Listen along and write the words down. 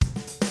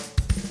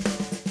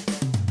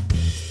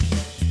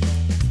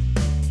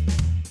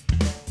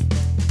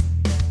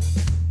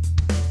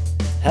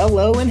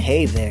Hello and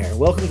hey there.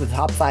 Welcome to the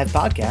Top 5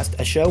 Podcast,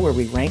 a show where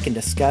we rank and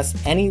discuss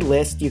any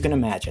list you can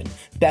imagine.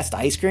 Best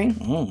ice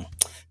cream?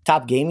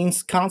 Top gaming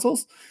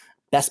consoles?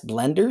 Best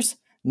blenders?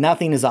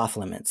 Nothing is off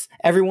limits.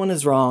 Everyone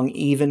is wrong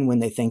even when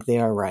they think they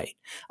are right.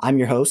 I'm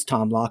your host,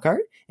 Tom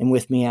Lockhart, and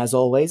with me as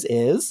always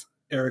is...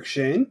 Eric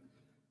Shane.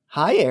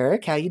 Hi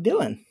Eric, how you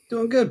doing?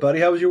 Doing good, buddy.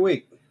 How was your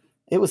week?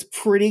 It was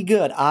pretty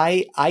good.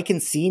 I can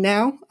see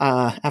now,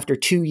 after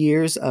 2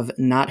 years of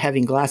not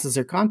having glasses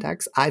or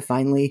contacts, I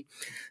finally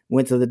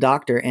went to the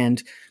doctor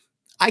and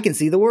I can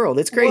see the world.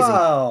 It's crazy.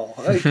 Wow.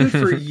 Good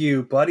for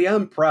you, buddy.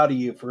 I'm proud of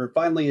you for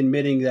finally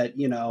admitting that,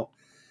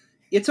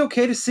 it's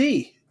okay to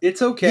see.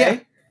 It's okay. Yeah.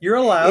 You're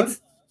allowed.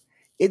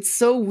 It's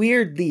so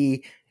weird,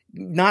 the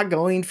not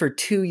going for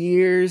 2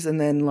 years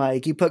and then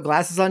like you put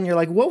glasses on, you're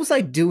like, what was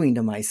I doing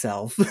to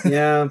myself?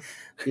 Yeah.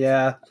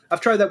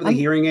 I've tried that with a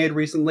hearing aid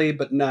recently,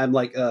 but now I'm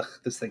like, ugh,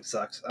 this thing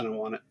sucks. I don't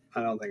want it.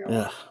 I don't think I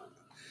want it.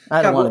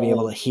 I don't want to be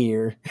able to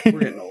hear. We're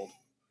getting old.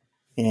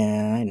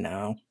 Yeah, I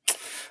know.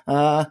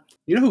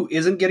 You know who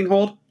isn't getting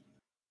old?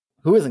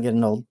 Who isn't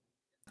getting old?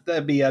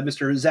 That'd be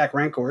Mr. Zach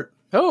Rancourt.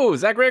 Oh,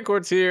 Zach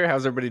Rancourt's here.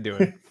 How's everybody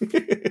doing?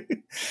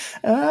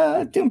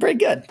 Doing pretty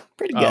good.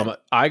 Pretty good.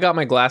 I got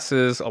my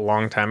glasses a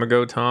long time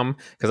ago, Tom,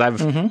 because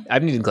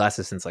I've needed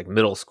glasses since like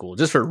middle school,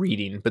 just for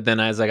reading. But then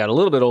as I got a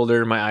little bit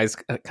older, my eyes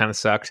kind of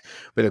sucked.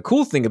 But the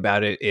cool thing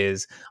about it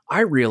is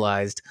I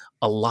realized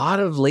a lot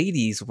of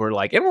ladies were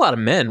like, and a lot of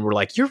men were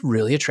like, you're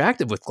really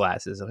attractive with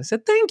glasses. And I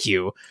said, thank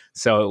you.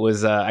 So it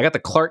was, I got the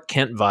Clark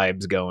Kent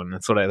vibes going.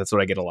 That's what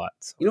I get a lot.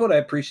 So. You know what I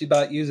appreciate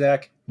about you,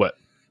 Zach? What?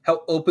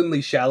 How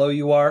openly shallow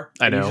you are.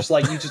 I know. You just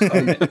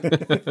own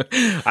it.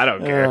 I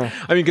don't care.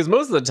 I mean, because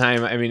most of the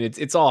time, I mean,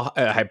 it's all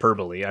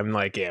hyperbole. I'm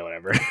like, yeah,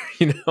 whatever.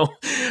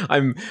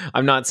 I'm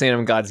not saying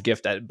I'm God's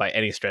gift by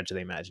any stretch of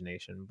the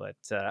imagination, but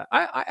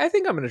I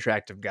think I'm an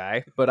attractive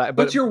guy.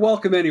 But you're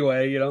welcome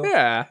anyway.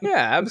 Yeah,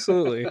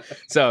 absolutely.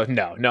 So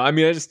no. I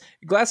mean,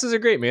 glasses are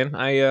great, man.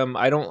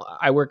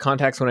 I wear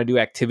contacts when I do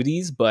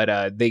activities,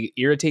 but they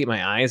irritate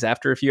my eyes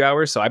after a few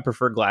hours. So I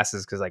prefer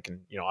glasses because I can,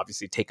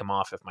 obviously take them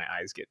off if my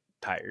eyes get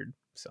tired.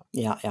 So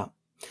yeah.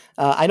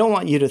 I don't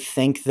want you to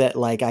think that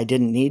like I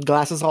didn't need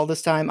glasses all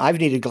this time. I've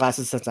needed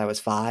glasses since I was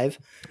 5.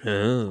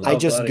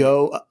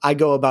 I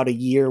go about a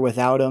year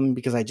without them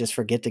because I just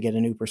forget to get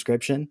a new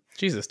prescription.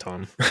 Jesus,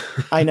 Tom.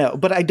 I know,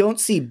 but I don't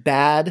see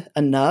bad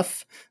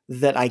enough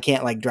that I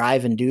can't like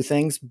drive and do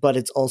things, but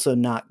it's also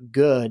not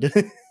good.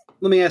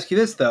 Let me ask you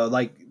this though,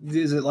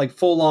 is it like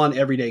full on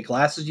everyday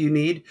glasses you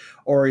need,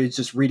 or is it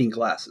just reading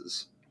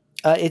glasses?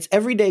 It's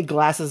everyday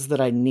glasses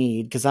that I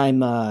need because I'm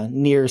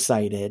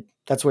nearsighted.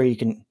 That's where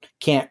you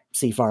can't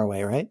see far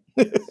away, right?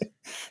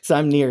 So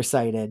I'm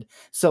nearsighted.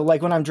 So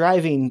like when I'm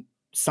driving,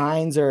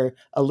 signs are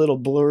a little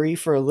blurry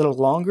for a little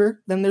longer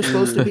than they're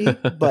supposed to be,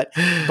 but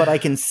I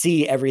can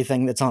see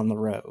everything that's on the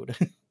road.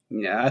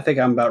 Yeah, I think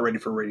I'm about ready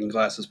for reading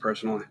glasses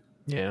personally.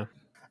 Yeah.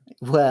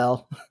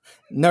 Well,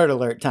 nerd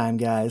alert time,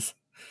 guys.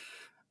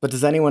 But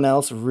does anyone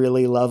else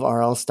really love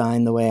R.L.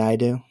 Stine the way I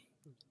do?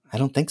 I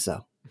don't think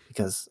so,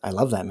 because I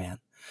love that man.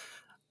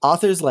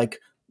 Authors like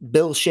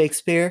Bill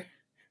Shakespeare,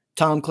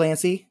 Tom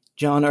Clancy,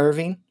 John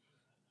Irving,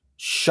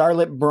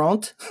 Charlotte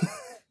Bronte,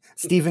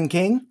 Stephen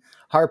King,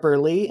 Harper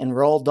Lee, and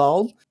Roald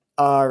Dahl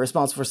are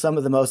responsible for some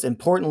of the most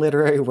important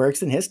literary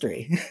works in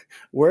history.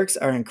 Works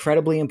are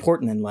incredibly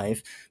important in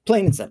life,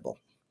 plain and simple.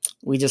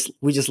 We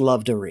just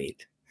love to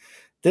read.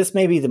 This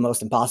may be the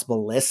most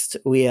impossible list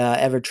we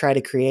ever try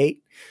to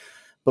create,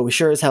 but we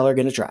sure as hell are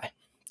going to try.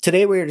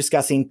 Today we are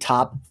discussing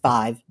top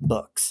 5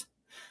 books.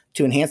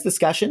 To enhance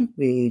discussion,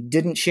 we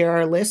didn't share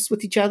our lists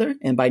with each other,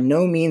 and by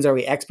no means are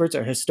we experts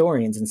or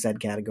historians in said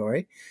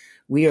category.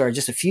 We are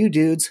just a few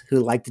dudes who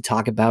like to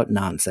talk about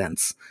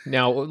nonsense.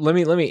 Now, let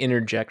me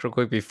interject real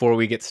quick before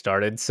we get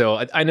started.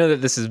 So I know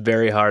that this is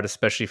very hard,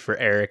 especially for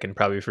Eric and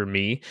probably for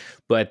me,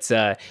 but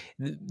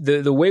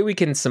the way we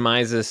can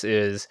surmise this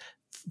is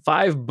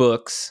 5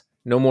 books,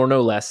 no more,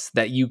 no less,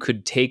 that you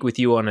could take with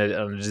you on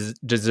a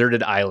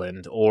deserted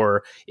island,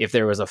 or if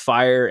there was a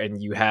fire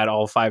and you had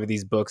all 5 of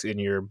these books in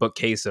your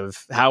bookcase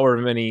of however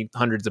many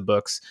hundreds of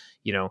books,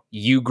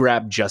 you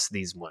grab just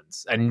these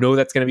ones. I know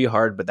that's going to be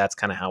hard, but that's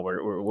kind of how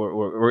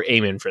we're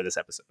aiming for this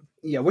episode.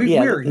 Yeah,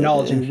 we're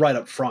acknowledging right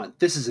up front,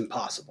 this is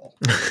impossible.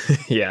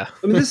 Yeah.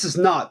 I mean, this is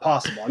not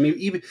possible. I mean,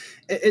 even,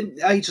 and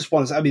I just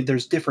want to say, I mean,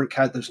 there's different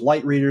kinds, there's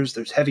light readers,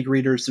 there's heavy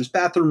readers, there's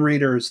bathroom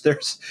readers,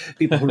 there's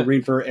people who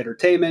read for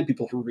entertainment,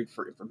 people who read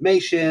for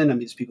information. I mean,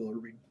 there's people who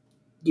read,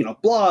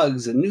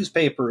 blogs and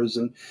newspapers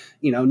and,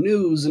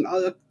 news and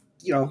other,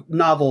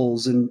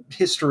 novels and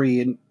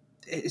history. And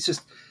it's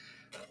just,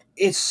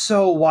 it's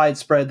so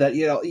widespread that,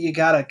 you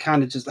got to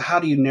kind of just, how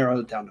do you narrow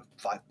it down to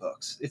 5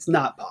 books? It's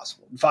not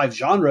possible. 5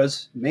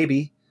 genres,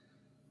 maybe.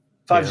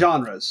 5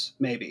 genres,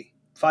 maybe.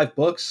 5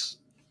 books.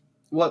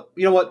 You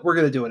know what? We're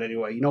going to do it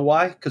anyway. You know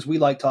why? Because we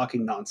like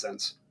talking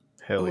nonsense.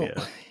 Hell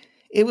yeah.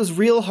 It was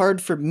real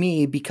hard for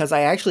me because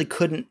I actually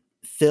couldn't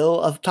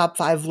fill a top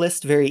 5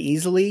 list very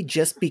easily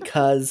just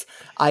because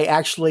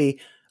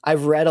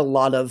I've read a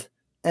lot of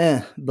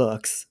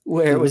books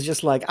where it was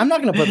just like, I'm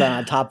not going to put that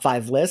on a top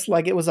 5 list.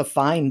 Like, it was a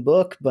fine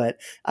book, but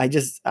I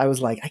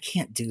was like, I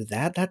can't do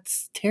that.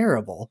 That's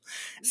terrible.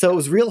 So it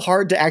was real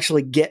hard to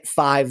actually get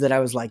 5 that I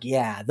was like,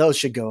 yeah, those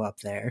should go up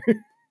there.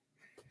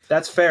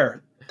 That's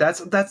fair.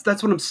 That's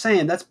what I'm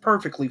saying. That's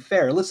perfectly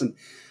fair. Listen,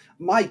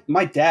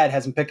 my dad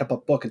hasn't picked up a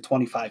book in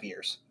 25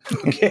 years.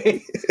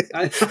 Okay,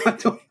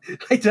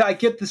 I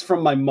get this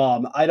from my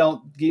mom. I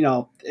don't,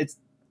 it's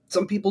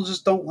some people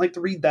just don't like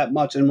to read that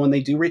much, and when they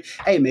do read,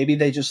 hey, maybe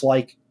they just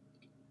like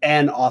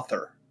an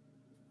author,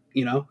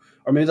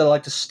 or maybe they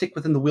like to stick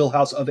within the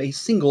wheelhouse of a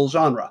single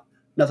genre.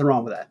 Nothing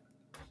wrong with that.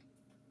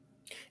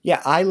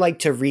 Yeah, I like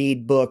to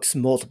read books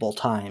multiple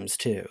times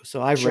too.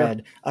 So I've Sure.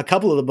 read a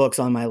couple of the books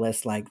on my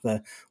list. Like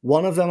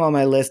one of them on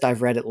my list,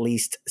 I've read at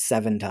least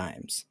 7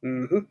 times.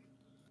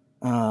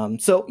 Mm-hmm.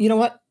 So you know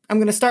what? I'm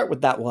going to start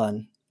with that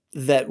one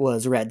that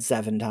was read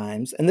 7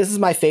 times, and this is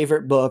my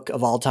favorite book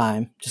of all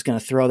time. Just going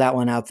to throw that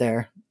one out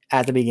there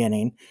at the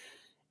beginning,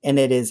 and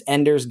it is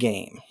Ender's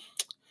Game.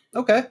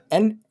 Okay.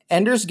 And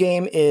Ender's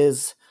Game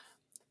is,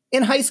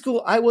 in high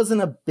school, I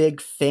wasn't a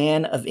big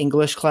fan of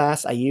English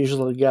class. I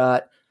usually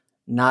got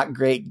not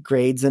great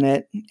grades in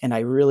it, and I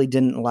really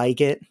didn't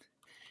like it.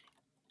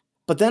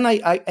 But then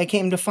I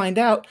came to find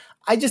out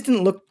I just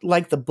didn't look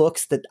like the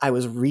books that I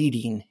was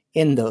reading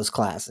in those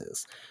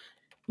classes.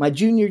 My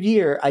junior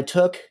year, I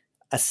took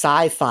a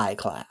sci-fi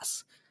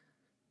class.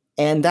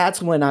 And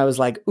that's when I was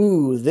like,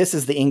 ooh, this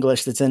is the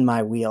English that's in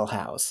my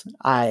wheelhouse.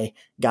 I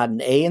got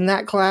an A in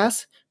that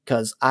class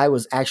because I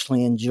was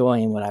actually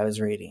enjoying what I was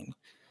reading.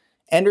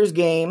 Ender's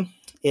Game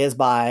is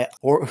by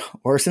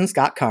Orson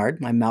Scott Card.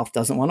 My mouth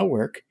doesn't want to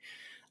work.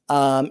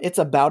 It's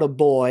about a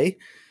boy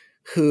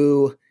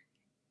who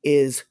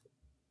is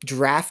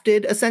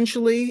drafted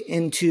essentially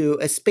into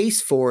a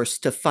space force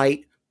to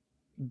fight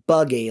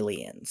bug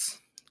aliens.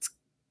 It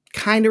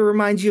kind of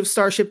reminds you of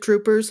Starship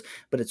Troopers,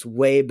 but it's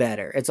way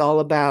better. It's all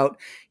about,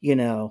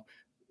 the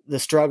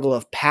struggle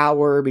of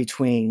power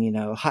between,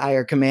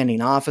 higher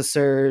commanding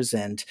officers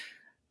and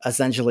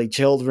essentially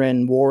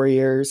children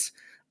warriors.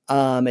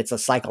 It's a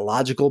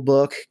psychological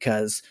book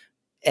because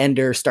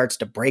Ender starts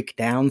to break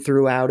down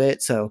throughout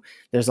it. So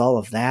there's all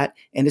of that.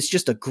 And it's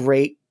just a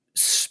great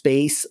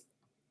space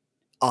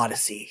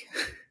odyssey.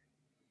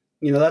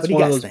 That's what do you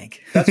guys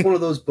think? That's one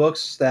of those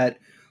books that,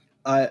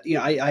 I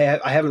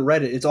haven't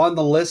read it. It's on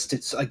the list.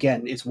 It's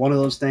one of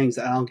those things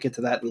that I'll get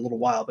to that in a little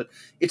while, but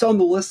it's on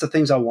the list of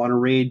things I want to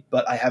read,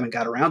 but I haven't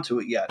got around to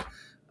it yet.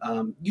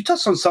 You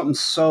touched on something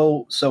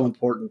so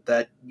important,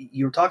 that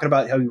you were talking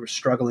about how you were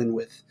struggling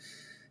with,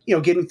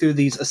 getting through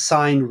these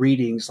assigned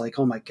readings, like,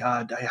 oh my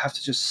God, I have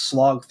to just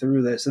slog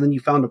through this. And then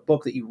you found a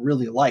book that you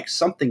really liked,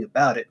 something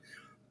about it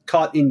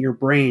caught in your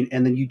brain,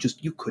 and then you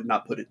could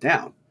not put it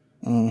down.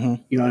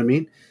 Mm-hmm. You know what I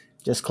mean?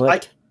 Just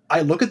clicked.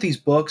 I look at these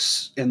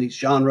books and these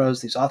genres,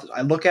 these authors,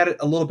 I look at it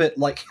a little bit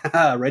like,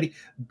 ready?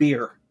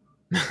 Beer.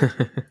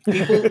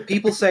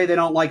 People say they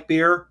don't like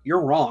beer.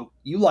 You're wrong.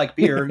 You like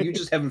beer. You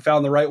just haven't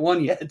found the right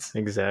one yet.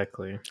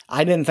 Exactly.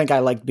 I didn't think I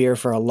liked beer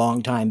for a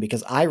long time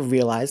because I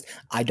realized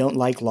I don't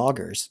like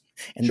lagers.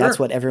 And Sure. That's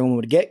what everyone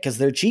would get because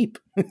they're cheap.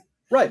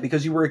 Right,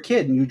 because you were a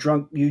kid and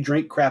you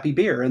drink crappy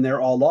beer and they're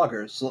all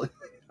lagers.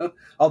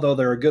 Although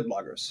there are good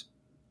lagers.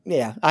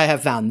 Yeah, I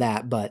have found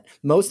that, but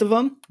most of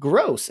them,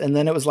 gross. And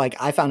then it was like,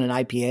 I found an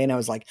IPA and I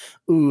was like,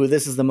 ooh,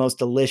 this is the most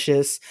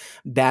delicious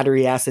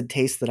battery acid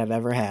taste that I've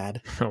ever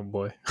had. Oh,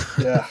 boy.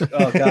 Yeah.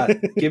 Oh,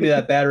 God. Give me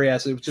that battery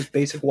acid. It's just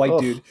basic white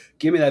dude.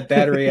 Give me that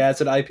battery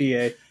acid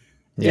IPA.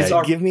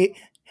 Yeah, give me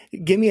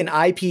an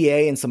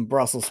IPA and some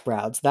Brussels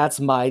sprouts. That's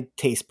my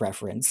taste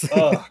preference.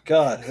 Oh,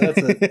 God.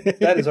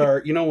 That is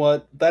our, you know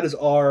what? That is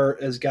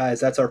as guys,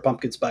 that's our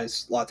pumpkin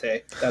spice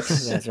latte.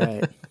 That's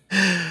right.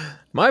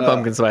 My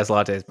pumpkin spice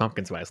latte is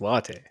pumpkin spice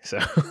latte. So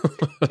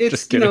it's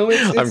just kidding.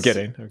 I'm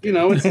kidding. It's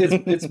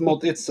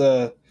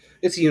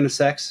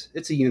unisex.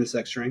 It's a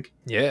unisex drink.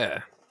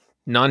 Yeah.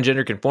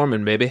 Non-gender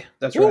conforming, baby.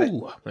 That's right.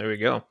 Ooh, there we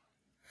go.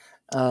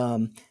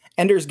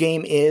 Ender's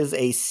Game is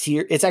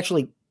it's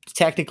actually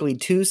technically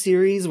 2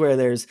 series, where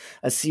there's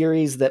a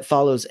series that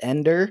follows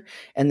Ender,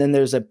 and then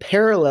there's a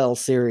parallel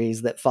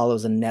series that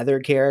follows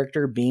another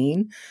character,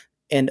 Bean.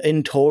 And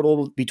in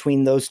total,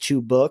 between those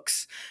 2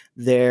 books,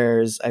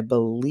 there's, I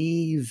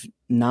believe,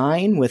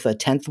 9, with a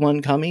 10th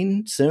one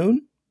coming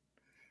soon.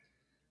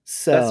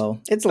 So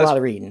it's a lot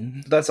of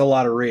reading. That's a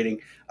lot of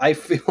reading. I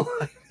feel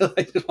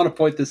I just want to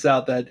point this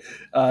out that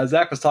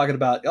Zach was talking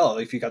about,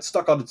 if you got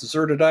stuck on a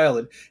deserted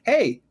island,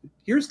 hey,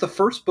 here's the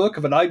first book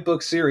of a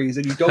 9-book series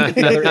and you don't get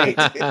the other 8.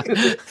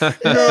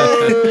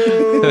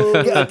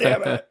 No! God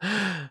damn it.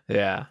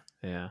 Yeah.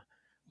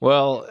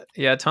 Well,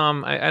 yeah,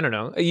 Tom, I don't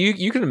know.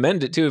 You can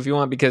amend it too if you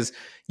want, because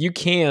you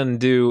can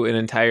do an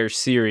entire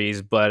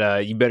series,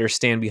 but you better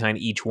stand behind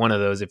each one of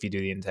those if you do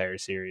the entire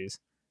series.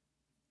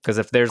 Because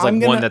if there's one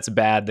that's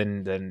bad,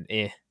 then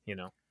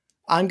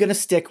I'm going to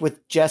stick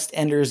with just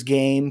Ender's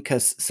Game,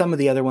 because some of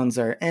the other ones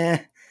are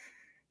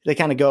They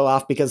kind of go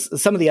off,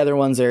 because some of the other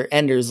ones are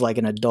Ender's like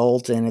an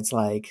adult, and it's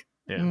like,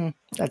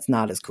 that's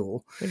not as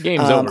cool. The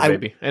game's over,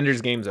 baby.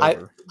 Ender's Game's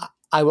over.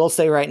 I will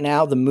say right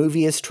now, the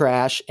movie is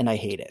trash, and I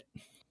hate it.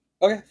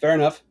 Okay, fair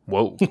enough.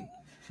 Whoa.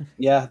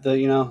 Yeah,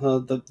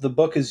 the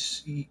book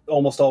is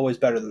almost always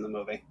better than the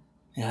movie.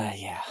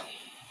 Yeah.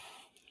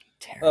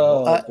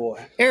 Terrible. Oh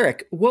boy.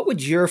 Eric, what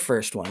would your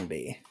first one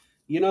be?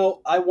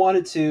 I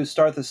wanted to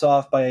start this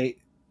off by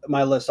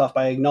my list off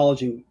by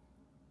acknowledging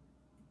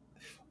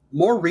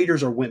more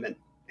readers are women,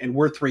 and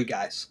we're three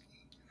guys.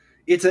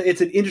 It's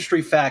an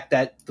industry fact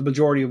that the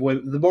majority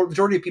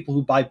of people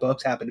who buy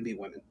books happen to be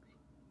women.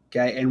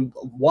 Okay, and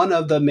one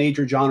of the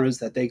major genres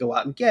that they go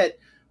out and get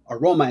are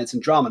romance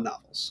and drama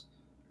novels.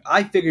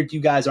 I figured you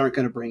guys aren't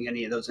going to bring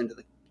any of those into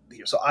the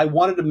here, so I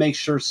wanted to make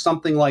sure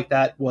something like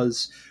that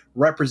was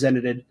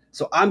represented.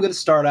 So I'm going to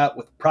start out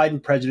with Pride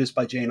and Prejudice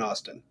by Jane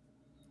Austen.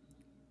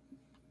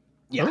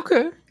 Yeah,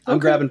 Okay. I'm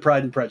grabbing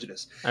Pride and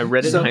Prejudice. I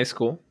read it in high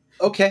school.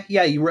 Okay,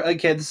 yeah, you were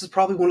okay. This is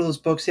probably one of those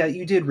books. Yeah,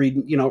 you did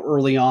read,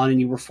 early on, and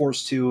you were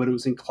forced to, and it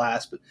was in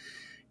class. But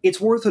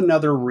it's worth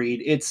another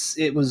read.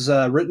 It was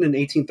written in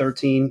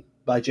 1813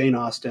 by Jane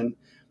Austen.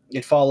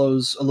 It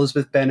follows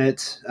Elizabeth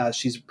Bennet.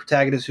 She's a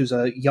protagonist who's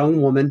a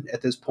young woman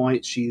at this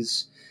point.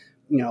 She's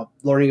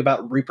learning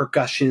about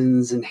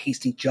repercussions and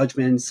hasty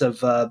judgments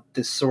of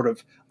this sort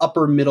of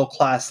upper middle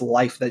class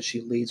life that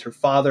she leads. Her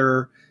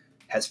father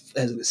has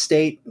an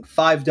estate and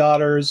 5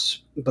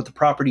 daughters, but the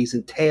property is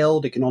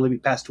entailed. It can only be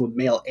passed to a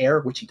male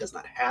heir, which he does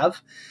not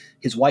have.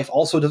 His wife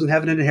also doesn't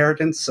have an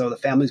inheritance, so the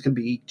family's going to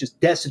be just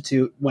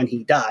destitute when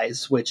he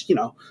dies, which,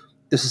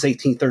 this is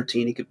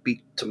 1813. It could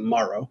be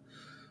tomorrow.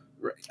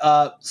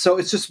 So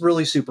it's just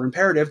really super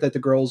imperative that the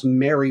girls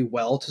marry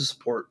well to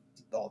support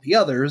all the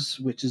others,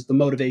 which is the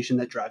motivation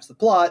that drives the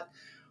plot.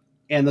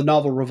 And the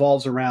novel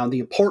revolves around the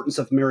importance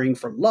of marrying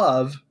for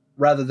love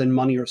rather than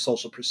money or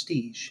social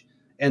prestige.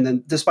 And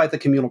then despite the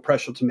communal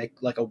pressure to make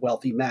like a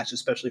wealthy match,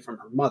 especially from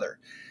her mother.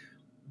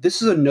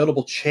 This is a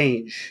notable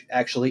change,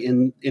 actually,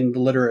 in the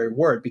literary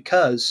word,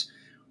 because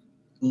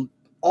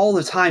all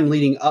the time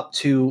leading up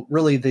to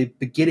really the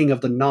beginning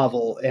of the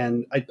novel,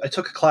 and I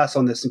took a class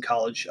on this in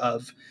college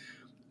of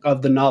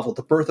the novel,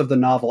 the birth of the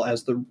novel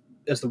as the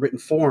written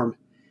form.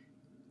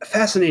 A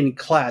fascinating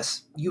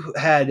class. You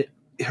had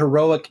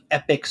heroic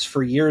epics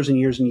for years and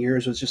years and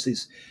years. It was just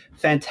these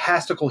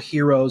fantastical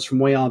heroes from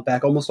way on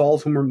back, almost all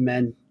of whom were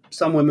men.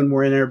 Some women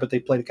were in there, but they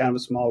played a kind of a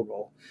small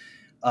role.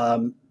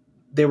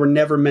 They were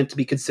never meant to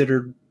be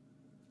considered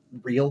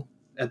real.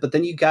 But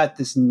then you got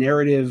this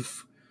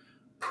narrative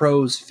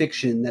prose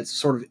fiction that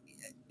sort of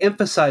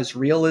emphasized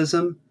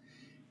realism.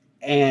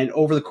 And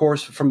over the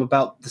course from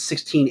about the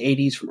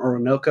 1680s, from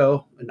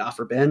Orinoco and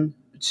Aphra-Behn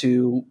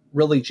to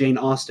really Jane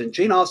Austen.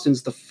 Jane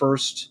Austen's the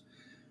first,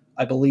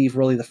 I believe,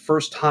 really the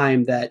first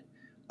time that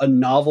a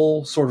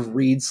novel sort of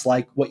reads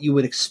like what you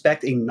would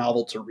expect a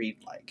novel to read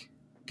like.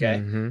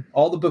 Okay,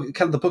 all the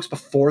the books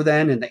before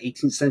then in the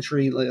 18th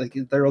century, like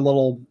they're a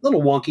little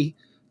wonky,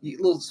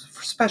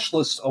 for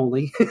specialists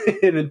only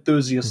and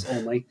enthusiasts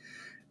only.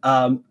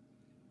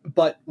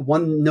 But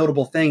one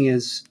notable thing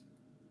is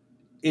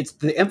it's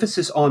the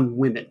emphasis on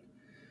women.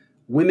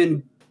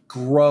 Women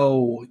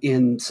grow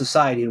in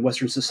society, in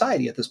Western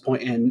society at this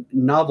point, and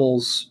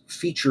novels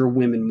feature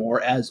women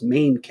more as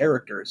main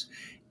characters,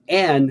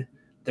 and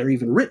they're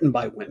even written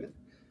by women.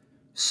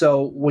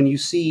 So when you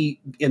see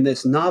in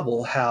this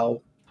novel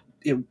how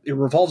it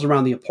revolves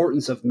around the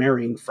importance of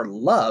marrying for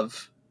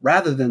love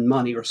rather than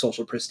money or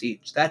social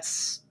prestige,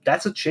 that's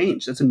a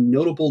change. That's a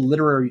notable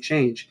literary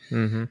change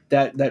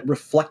that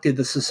reflected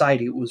the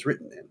society it was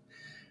written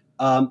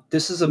in.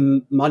 This is a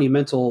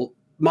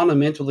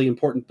monumentally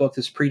important book.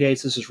 This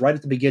is right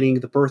at the beginning,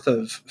 the birth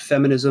of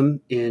feminism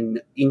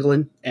in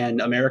England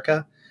and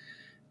America.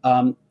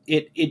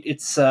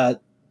 It's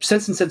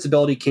Sense and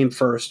Sensibility came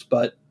first,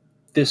 but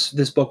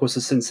this book was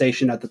a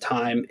sensation at the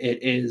time. It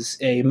is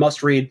a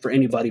must read for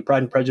anybody.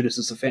 Pride and Prejudice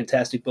is a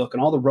fantastic book,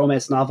 and all the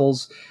romance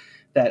novels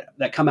that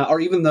come out, or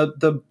even the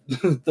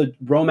the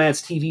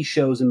romance TV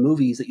shows and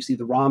movies that you see,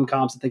 the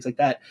rom-coms and things like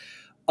that.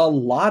 A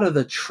lot of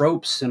the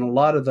tropes and a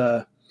lot of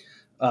the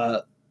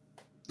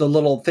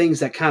little things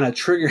that kind of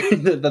trigger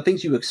the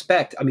things you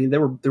expect. I mean, they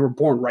were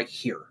born right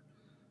here.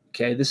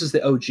 Okay, this is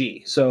the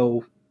OG.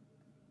 So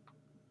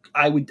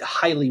I would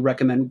highly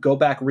recommend go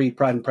back, read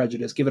Pride and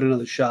Prejudice, give it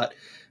another shot.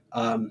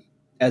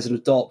 As an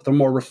adult with a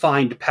more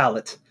refined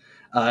palate,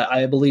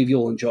 I believe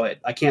you'll enjoy it.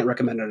 I can't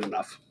recommend it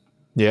enough.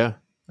 Yeah,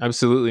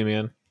 absolutely,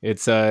 man.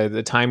 It's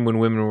the time when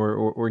women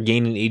were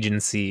gaining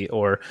agency,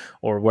 or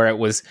where it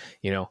was,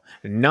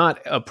 not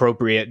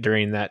appropriate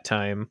during that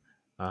time.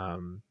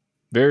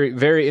 Very,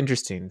 very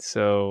interesting.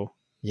 So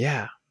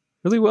yeah,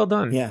 really well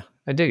done. Yeah,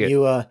 I dig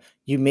it.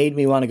 You made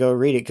me want to go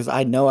read it because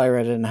I know I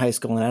read it in high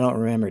school and I don't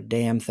remember a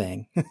damn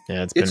thing.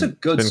 Yeah, it's a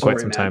good story,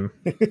 quite some time.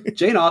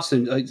 Jane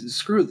Austen,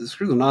 screw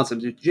the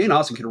nonsense. Jane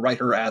Austen could write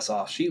her ass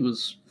off. She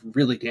was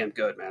really damn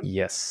good, man.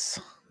 Yes,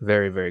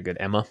 very, very good,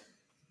 Emma.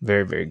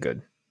 Very, very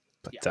good.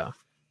 But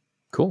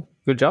cool,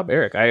 good job,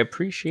 Eric. I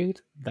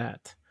appreciate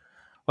that.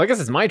 Well, I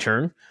guess it's my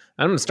turn.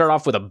 I'm going to start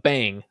off with a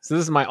bang. So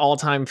this is my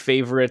all-time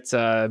favorite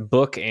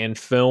book and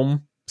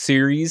film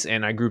series,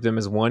 and I group them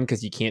as one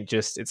because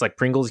it's like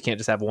Pringles, you can't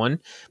just have one.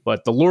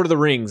 But The Lord of the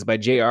Rings by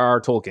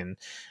J.R.R. Tolkien.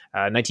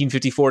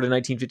 1954 to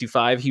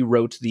 1955, he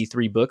wrote the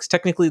 3 books.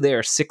 Technically, they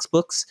are 6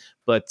 books,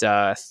 but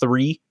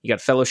 3. You got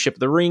Fellowship of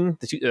the Ring,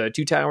 the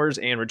Two Towers,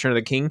 and Return of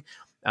the King.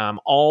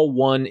 All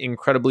one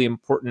incredibly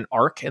important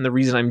arc. And the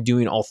reason I'm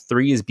doing all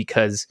 3 is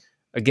because,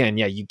 again,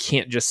 you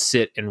can't just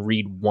sit and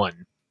read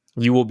one.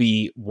 You will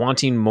be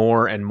wanting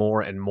more and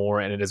more and more,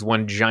 and it is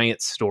one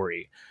giant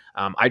story.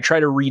 I try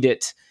to read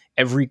it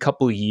every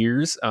couple of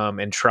years,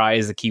 and try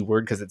is the key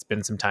word because it's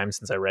been some time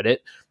since I read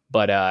it.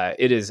 But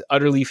it is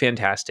utterly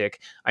fantastic.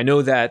 I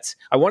know that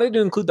I wanted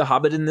to include The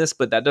Hobbit in this,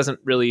 but I don't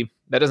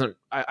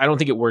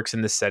think it works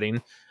in this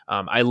setting.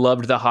 I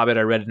loved The Hobbit.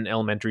 I read it in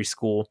elementary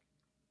school.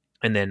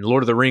 And then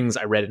Lord of the Rings,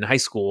 I read in high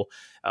school,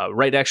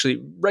 right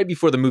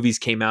before the movies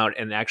came out,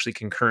 and actually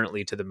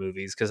concurrently to the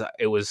movies, because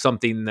it was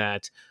something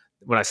that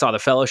when I saw The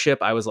Fellowship,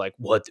 I was like,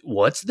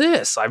 what's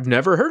this? I've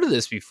never heard of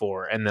this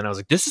before. And then I was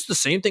like, this is the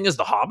same thing as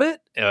The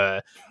Hobbit?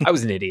 I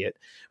was an idiot.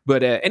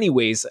 But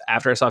anyways,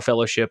 after I saw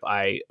Fellowship,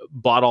 I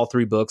bought all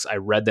 3 books. I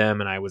read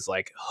them, and I was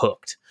like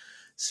hooked.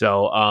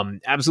 So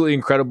absolutely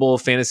incredible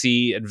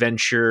fantasy,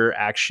 adventure,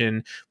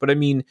 action. But I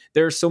mean,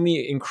 there are so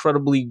many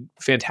incredibly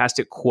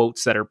fantastic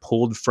quotes that are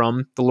pulled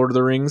from The Lord of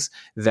the Rings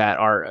that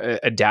are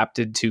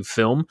adapted to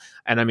film.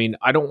 And I mean,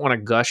 I don't want to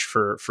gush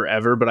for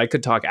forever, but I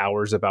could talk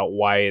hours about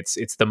why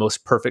it's the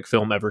most perfect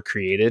film ever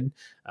created.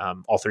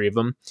 All 3 of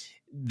them.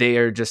 They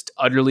are just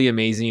utterly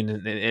amazing,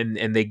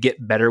 and they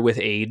get better with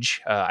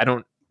age.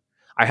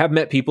 I have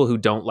met people who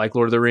don't like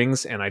Lord of the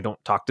Rings, and I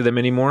don't talk to them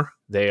anymore.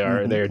 They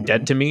are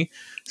dead to me.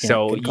 Yeah,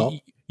 So good call.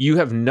 you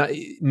have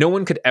no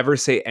one could ever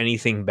say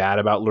anything bad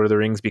about Lord of the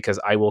Rings, because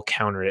I will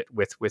counter it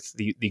with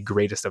the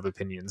greatest of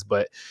opinions.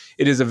 But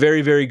it is a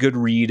very, very good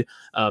read.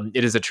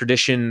 It is a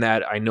tradition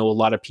that I know a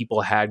lot of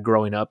people had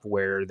growing up,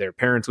 where their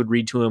parents would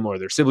read to them, or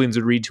their siblings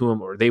would read to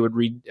them, or they would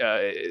read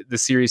the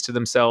series to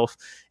themselves.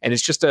 And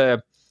it's just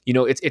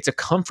it's a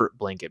comfort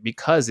blanket,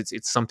 because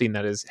it's something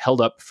that is held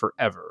up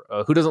forever.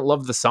 Who doesn't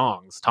love the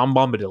songs? Tom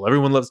Bombadil.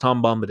 Everyone loves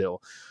Tom Bombadil.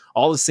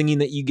 All the singing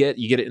that you get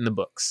it in the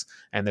books,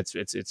 and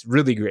it's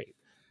really great.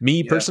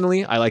 Me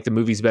personally, I like the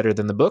movies better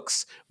than the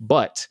books,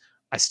 but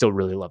I still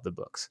really love the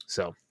books.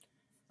 So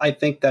I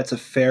think that's a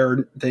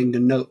fair thing to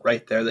note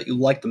right there, that you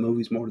like the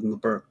movies more than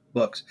the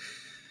books.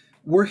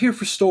 We're here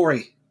for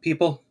story,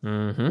 people.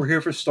 mm-hmm. We're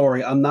here for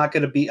story. I'm not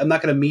going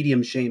to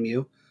medium shame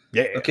you.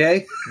 Yeah.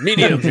 Okay.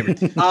 Medium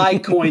shame. I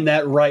coined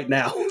that right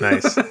now.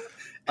 Nice.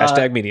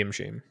 Hashtag medium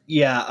shame.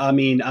 Yeah. I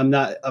mean,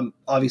 I'm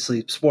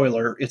obviously,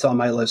 spoiler, it's on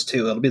my list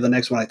too. It'll be the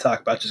next one I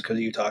talk about just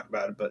because you talk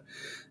about it. But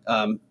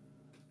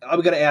I'm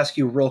going to ask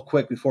you real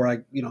quick before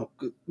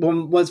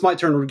when it's my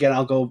turn again,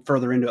 I'll go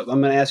further into it.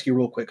 I'm going to ask you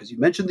real quick, because you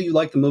mentioned that you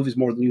like the movies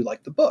more than you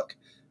like the book.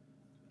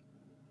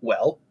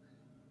 Well,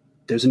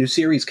 there's a new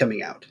series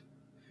coming out.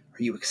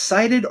 Are you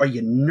excited? Are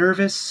you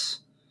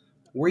nervous?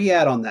 Where are you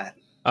at on that?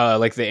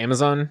 Like the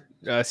Amazon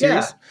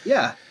series?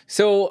 Yeah.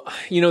 So,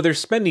 they're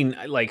spending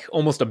like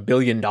almost $1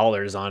 billion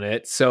on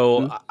it.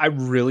 So I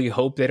really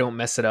hope they don't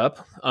mess it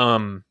up.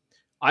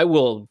 I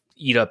will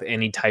eat up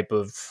any type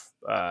of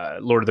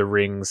Lord of the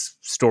Rings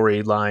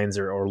storylines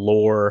or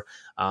lore.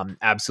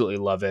 Absolutely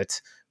love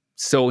it.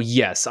 So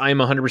yes, I'm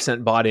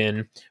 100% bought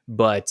in,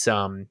 but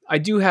I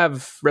do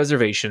have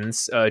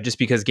reservations just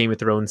because Game of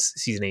Thrones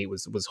season 8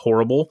 was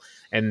horrible,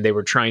 and they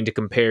were trying to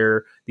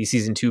compare the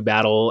season 2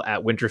 battle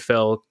at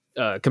Winterfell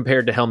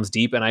compared to Helm's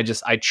Deep, and I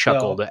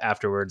chuckled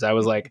afterwards. I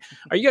was like,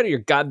 "Are you out of your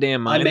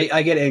goddamn mind?"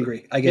 I get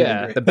angry.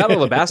 Angry. The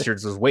Battle of the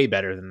Bastards was way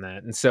better than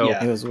that, and so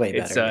it was way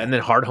better. And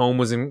then Hardhome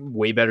was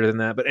way better than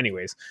that. But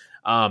anyways,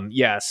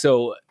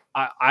 So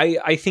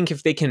I think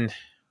if they can.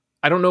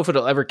 I don't know if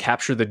it'll ever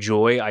capture the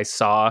joy I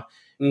saw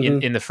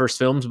in the first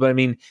films, but I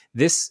mean,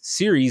 this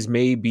series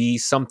may be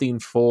something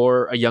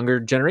for a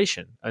younger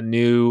generation, I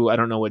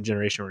don't know what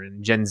generation we're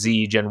in, Gen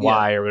Z, Gen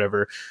Y, or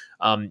whatever.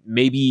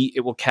 Maybe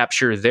it will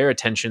capture their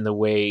attention the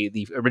way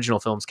the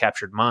original films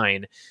captured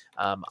mine.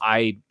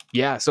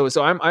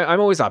 So I'm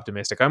always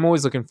optimistic. I'm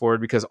always looking forward,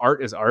 because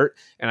art is art,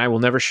 and I will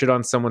never shit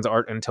on someone's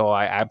art until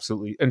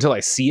I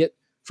see it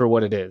for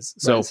what it is.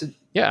 So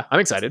yeah, I'm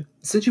excited.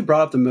 Since you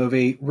brought up the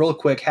movie, real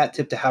quick, hat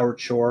tip to Howard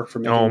Shore for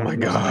making one of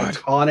the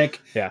most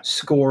iconic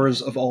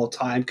scores of all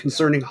time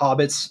concerning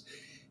hobbits.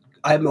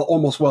 I'm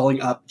almost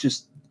welling up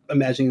just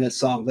imagining that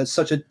song. That's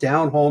such a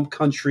down home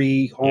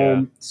country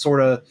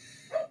sort of.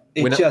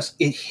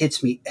 It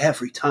hits me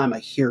every time I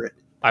hear it.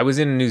 I was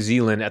in New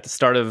Zealand at the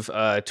start of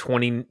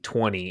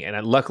 2020,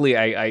 and luckily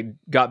I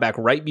got back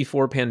right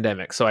before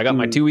pandemic. So I got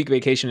my 2-week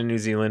vacation in New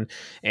Zealand,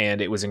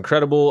 and it was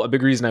incredible. A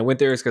big reason I went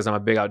there is because I'm a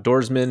big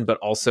outdoorsman, but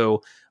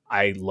also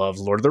I love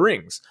Lord of the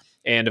Rings.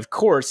 And of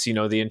course,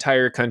 the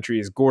entire country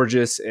is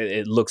gorgeous.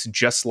 It looks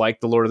just like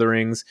the Lord of the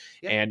Rings,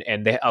 and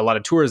a lot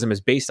of tourism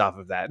is based off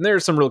of that. And there are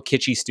some real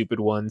kitschy,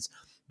 stupid ones.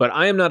 But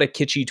I am not a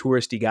kitschy,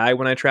 touristy guy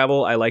when I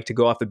travel. I like to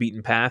go off the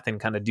beaten path and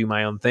kind of do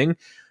my own thing.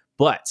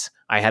 But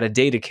I had a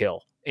day to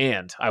kill,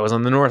 and I was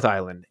on the North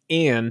Island,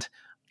 and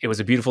it was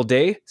a beautiful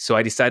day, so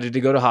I decided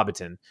to go to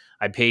Hobbiton.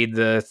 I paid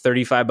the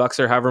 $35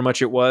 or however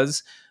much it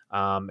was.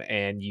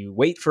 And you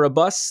wait for a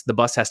bus. The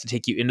bus has to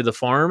take you into the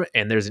farm,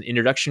 and there's an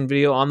introduction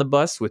video on the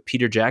bus with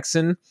Peter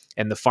Jackson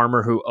and the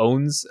farmer who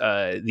owns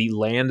the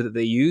land that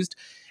they used.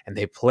 And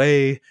they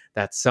play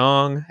that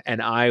song,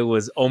 and I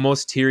was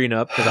almost tearing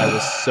up because I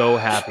was so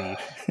happy.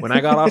 When I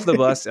got off the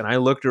bus and I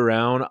looked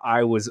around,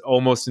 I was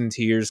almost in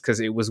tears because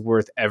it was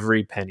worth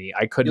every penny.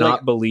 I could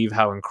not believe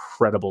how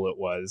incredible it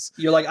was.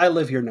 You're like, I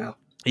live here now.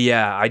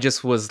 Yeah, I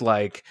just was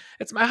like,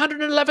 it's my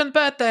 111th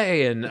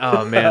birthday. And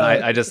oh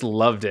man, I just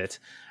loved it.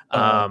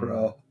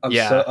 Bro,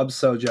 I'm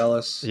so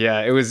jealous.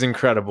 Yeah, it was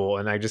incredible.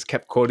 And I just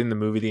kept quoting the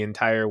movie the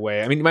entire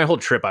way. I mean, my whole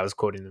trip I was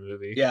quoting the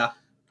movie. Yeah.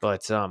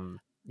 But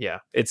yeah,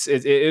 it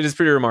is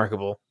pretty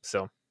remarkable.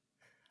 So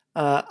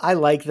I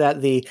like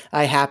that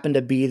I happened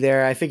to be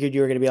there. I figured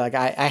you were going to be like,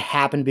 I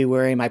happened to be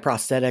wearing my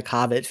prosthetic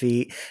Hobbit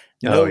feet.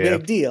 No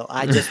big deal.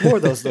 I just wore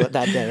those that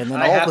day, and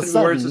then all of a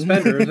sudden,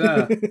 suspenders.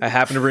 Yeah. I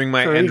happen to bring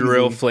my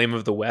Anduril Flame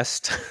of the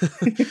West.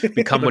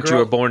 Become what you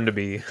were born to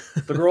be.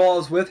 The girl I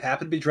was with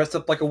happened to be dressed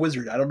up like a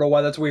wizard. I don't know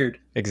why that's weird.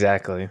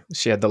 Exactly.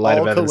 She had the light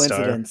of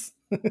Evanstar.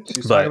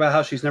 She's talking about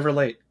how she's never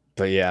late.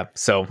 But yeah,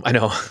 so I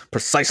know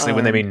precisely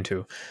when they mean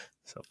to.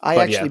 So, I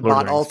actually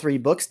bought all 3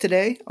 books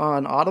today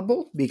on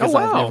Audible because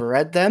I've never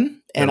read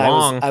them, and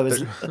I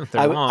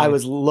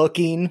was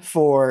looking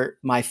for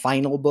my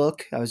final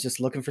book. I was just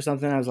looking for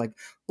something. I was like,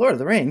 Lord of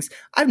the Rings.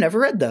 I've never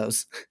read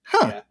those.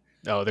 Huh?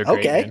 Yeah. Oh, they're great.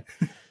 Okay.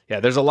 Man. Yeah,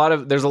 there's a lot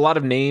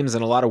of names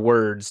and a lot of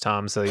words,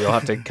 Tom. So you'll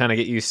have to kind of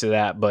get used to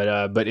that.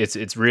 But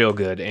it's real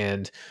good,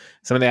 and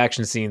some of the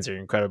action scenes are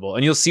incredible,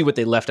 and you'll see what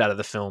they left out of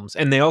the films.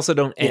 And they also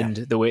don't end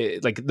the way,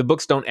 like, the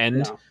books don't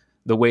end. No.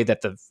 The way that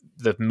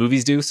the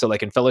movies do. So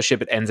like in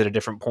Fellowship, it ends at a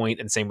different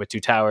point, and same with Two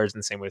Towers,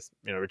 and same with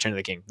Return of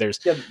the King. There's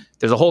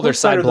a whole other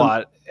side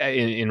plot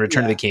in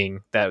Return of the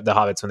King that the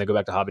Hobbits, when they go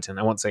back to Hobbiton.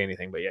 I won't say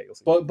anything, but yeah, you'll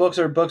see.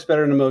 Books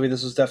better than a movie.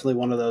 This is definitely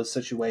one of those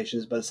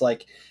situations, but it's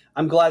like,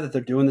 I'm glad that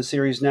they're doing the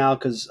series now,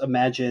 because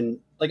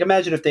imagine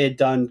if they had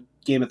done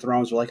Game of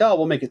Thrones, we're like, oh,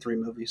 we'll make it 3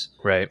 movies.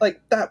 Right.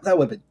 Like that would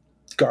have been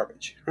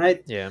garbage,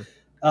 right? Yeah.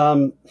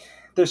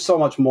 There's so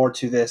much more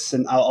to this,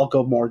 and I'll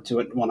go more to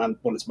it when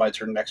it's my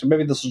turn next. Or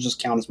maybe this will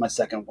just count as my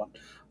second one.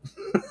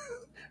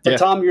 But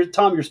Tom,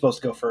 you're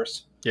supposed to go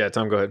first. Yeah,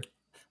 Tom, go ahead.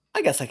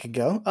 I guess I could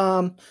go.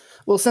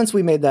 Well, since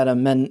we made that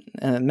amendment,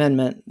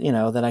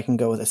 that I can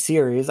go with a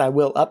series, I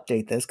will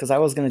update this because I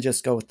was going to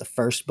just go with the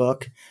first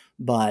book,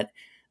 but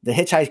the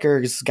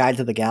Hitchhiker's Guide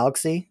to the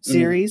Galaxy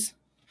series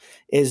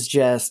is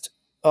just,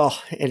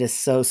 it is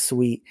so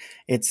sweet.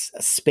 It's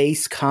a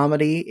space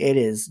comedy. It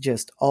is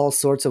just all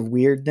sorts of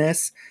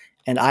weirdness.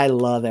 And I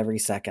love every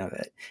second of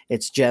it.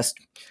 It's just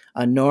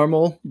a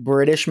normal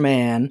British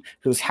man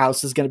whose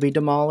house is going to be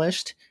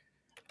demolished.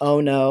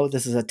 Oh no,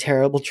 this is a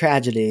terrible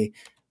tragedy.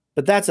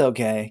 But that's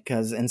okay,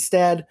 because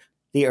instead,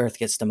 the Earth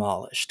gets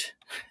demolished.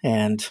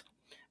 And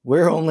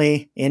we're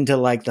only into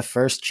like the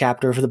first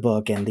chapter of the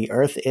book, and the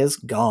Earth is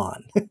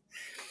gone.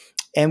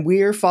 And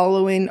we're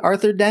following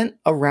Arthur Dent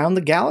around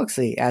the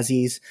galaxy as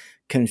he's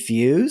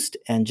confused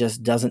and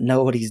just doesn't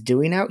know what he's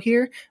doing out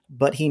here,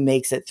 but he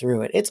makes it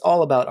through it. It's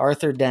all about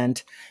Arthur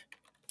Dent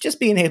just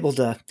being able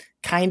to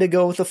kind of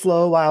go with the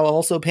flow while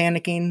also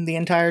panicking the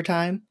entire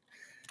time.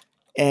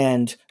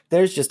 And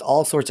there's just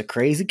all sorts of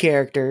crazy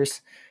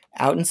characters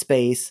out in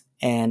space,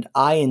 and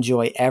I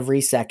enjoy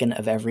every second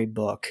of every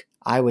book.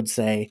 I would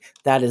say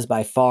that is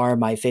by far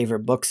my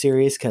favorite book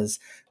series, because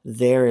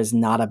there is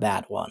not a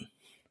bad one.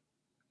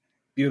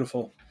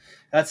 Beautiful.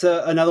 That's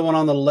another one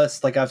on the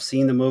list. Like, I've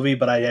seen the movie,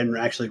 but I didn't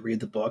actually read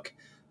the book.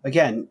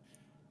 Again,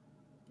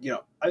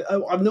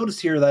 I've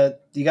noticed here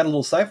that you got a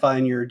little sci-fi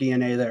in your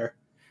DNA there.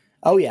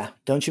 Oh yeah,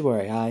 don't you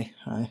worry. I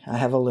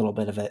have a little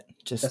bit of it.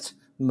 Just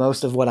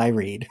most of what I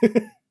read.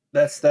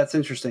 That's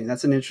interesting.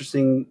 That's an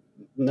interesting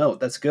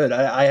note. That's good.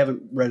 I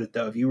haven't read it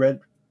though. Have you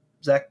read,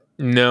 Zach?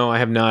 No, I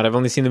have not. I've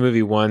only seen the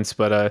movie once,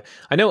 but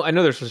I know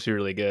they're supposed to be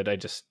really good.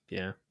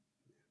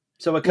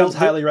 So it comes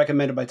highly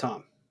recommended by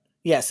Tom.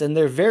 Yes, and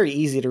they're very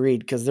easy to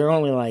read because they're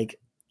only like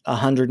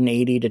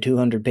 180 to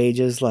 200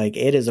 pages. Like,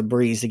 it is a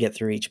breeze to get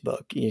through each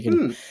book. You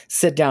can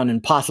sit down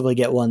and possibly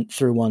get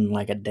through one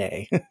like a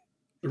day.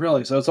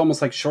 Really? So it's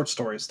almost like short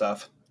story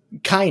stuff.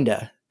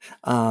 Kinda.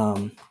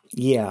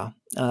 Yeah.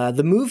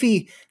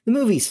 The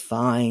movie's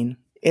fine.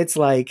 It's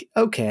like,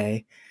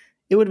 okay.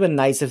 It would have been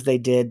nice if they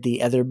did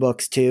the other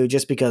books too,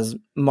 just because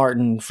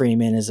Martin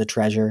Freeman is a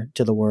treasure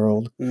to the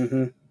world.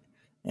 Mm-hmm.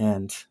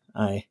 And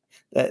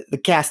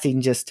the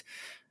casting just...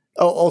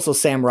 Oh, also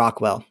Sam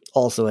Rockwell,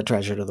 also a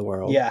treasure to the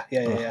world. Yeah.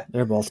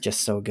 They're both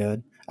just so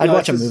good. I'd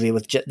watch a movie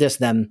with just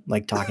them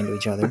like talking to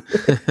each other.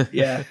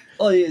 Yeah.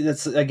 Well,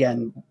 that's,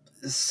 again,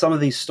 some of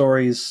these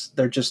stories,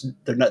 they're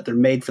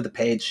made for the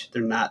page.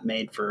 They're not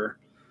made for,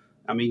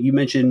 I mean, you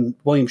mentioned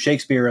William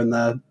Shakespeare in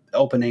the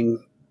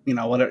opening,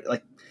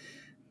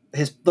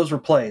 those were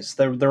plays.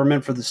 They were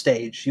meant for the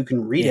stage. You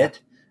can read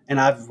it,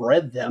 and I've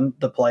read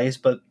the plays,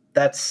 but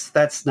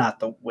that's not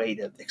the way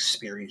to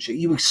experience it.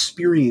 You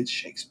experience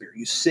Shakespeare.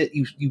 You sit,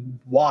 you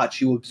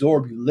watch, you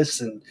absorb, you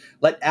listen.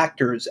 Let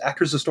actors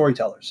are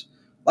storytellers.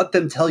 Let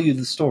them tell you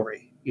the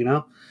story. You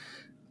know,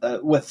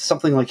 with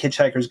something like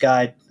Hitchhiker's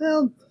Guide,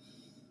 well,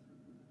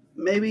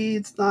 maybe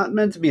it's not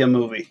meant to be a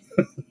movie.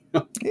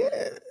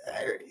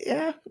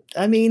 Yeah,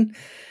 I mean,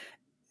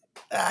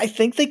 I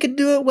think they could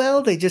do it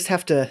well. They just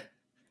have to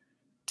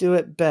do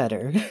it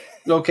better.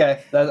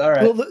 Okay, that's all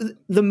right. Well,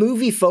 the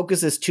movie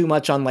focuses too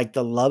much on like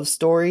the love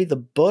story. The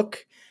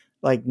book,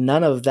 like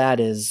none of that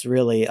is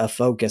really a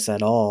focus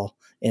at all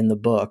in the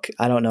book.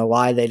 I don't know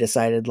why they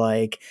decided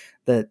like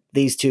that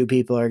these two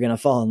people are going to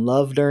fall in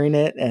love during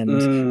it,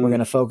 and we're going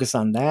to focus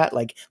on that.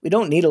 Like we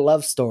don't need a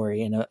love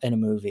story in a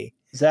movie.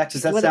 Zach,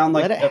 does that sound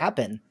like let it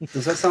happen?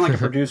 Does that sound like a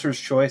producer's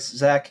choice,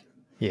 Zach?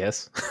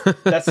 Yes.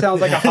 That sounds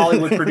like a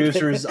Hollywood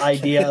producer's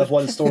idea of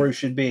what a story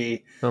should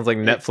be. Sounds like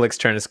Netflix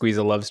trying to squeeze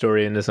a love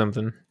story into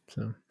something.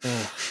 So.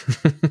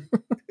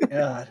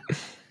 God.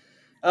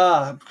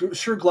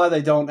 Sure glad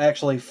they don't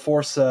actually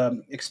force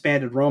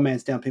expanded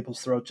romance down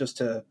people's throat just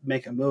to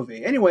make a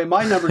movie. Anyway,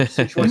 my number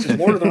two choice is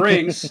Lord of the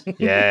Rings.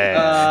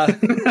 Yeah.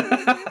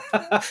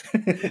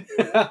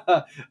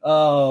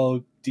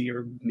 Oh,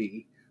 dear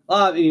me.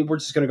 I mean, we're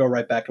just going to go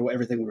right back to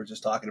everything we were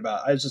just talking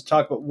about. I was just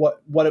talking about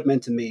what it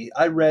meant to me.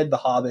 I read The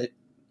Hobbit.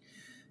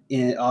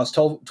 I was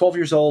 12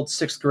 years old,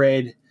 6th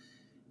grade.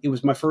 It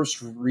was my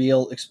first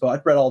real exposure.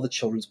 I'd read all the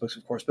children's books,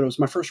 of course, but it was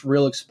my first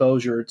real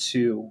exposure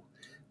to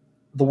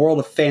the world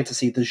of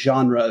fantasy, the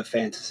genre of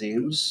fantasy.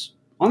 It was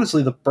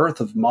honestly the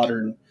birth of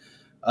modern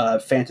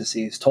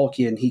fantasies.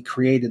 Tolkien, he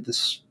created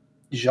this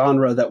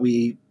genre that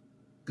we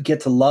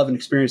get to love and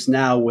experience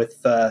now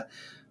with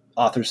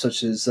authors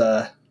such as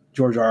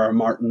George R.R.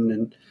 Martin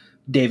and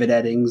David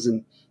Eddings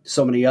and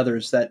so many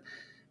others that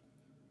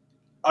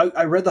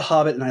I read The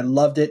Hobbit and I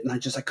loved it, and I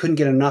couldn't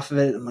get enough of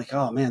it. I'm like,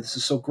 oh man, this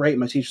is so great.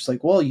 My teacher's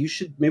like, well, you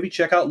should maybe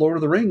check out Lord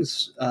of the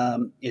Rings.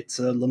 It's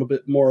a little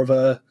bit more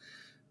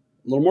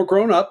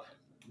grown up,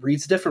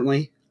 reads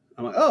differently.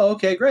 I'm like, oh,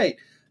 okay, great.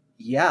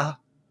 Yeah,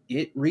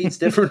 it reads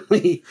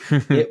differently.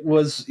 The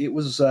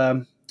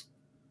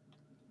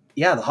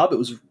Hobbit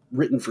was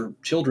written for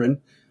children.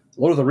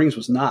 Lord of the Rings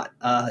was not.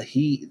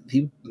 He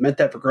meant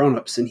that for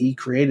grown-ups, and he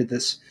created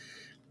this.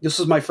 This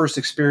was my first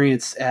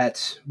experience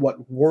at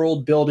what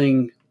world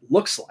building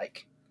looks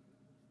like.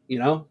 You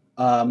know,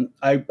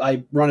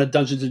 I run a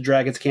Dungeons and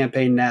Dragons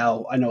campaign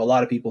now. I know a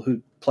lot of people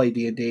who play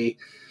D&D.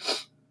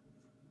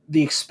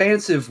 The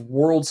expansive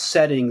world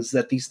settings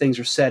that these things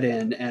are set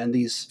in, and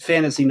these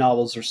fantasy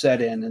novels are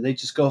set in, and they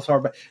just go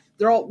far back.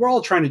 We're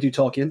all trying to do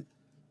Tolkien,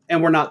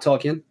 and we're not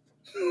Tolkien.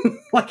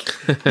 Like,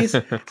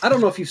 I don't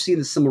know if you've seen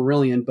the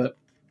Silmarillion, but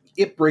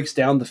it breaks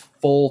down the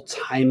full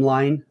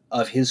timeline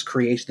of his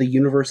creation, the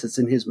universe that's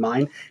in his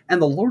mind.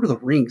 And the Lord of the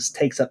Rings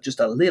takes up just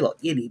a little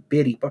itty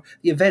bitty, but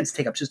the events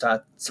take up just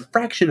a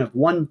fraction of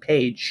one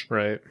page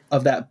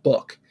of that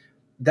book.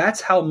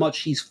 That's how much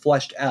he's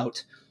fleshed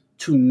out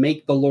to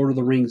make the Lord of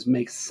the Rings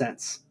make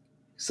sense.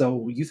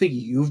 So you think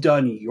you've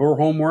done your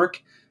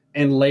homework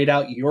and laid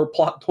out your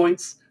plot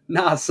points?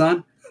 Nah,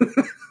 son.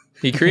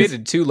 He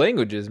created 2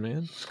 languages,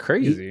 man. It's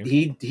crazy.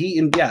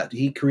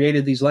 He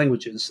created these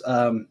languages.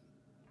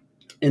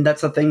 And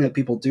that's the thing that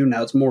people do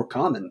now. It's more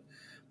common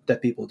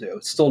that people do.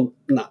 It's still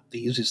not the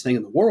easiest thing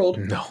in the world.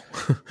 No.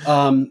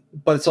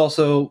 But it's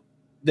also,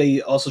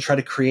 they also try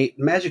to create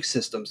magic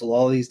systems. A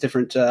lot of these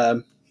different,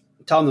 Tom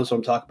knows what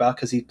I'm talking about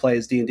because he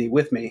plays D&D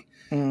with me.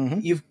 Mm-hmm.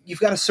 You've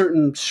got a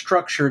certain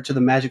structure to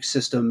the magic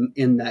system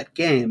in that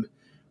game.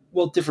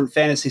 Well, different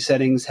fantasy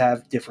settings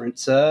have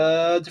different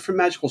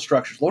magical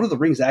structures. Lord of the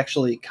Rings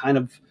actually kind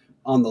of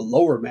on the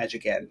lower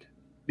magic end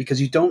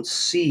because you don't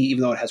see,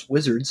 even though it has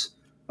wizards,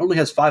 it only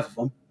has 5 of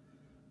them.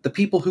 The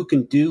people who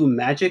can do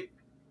magic,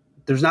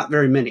 there's not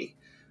very many.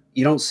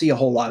 You don't see a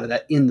whole lot of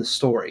that in the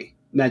story.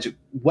 Magic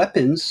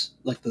weapons,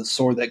 like the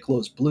sword that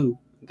glows blue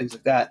and things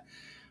like that.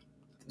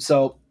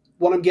 So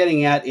what I'm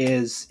getting at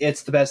is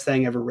it's the best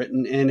thing ever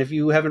written. And if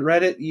you haven't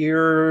read it,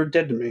 you're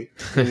dead to me.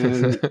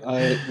 And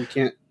we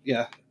can't,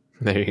 yeah.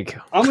 There you go.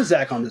 I'm with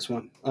Zach on this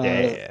one.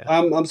 Yeah.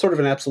 I'm sort of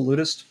an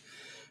absolutist.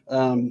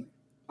 I'm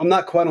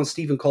not quite on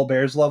Stephen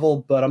Colbert's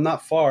level, but I'm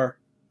not far.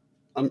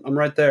 I'm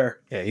right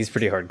there. Yeah, he's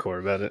pretty hardcore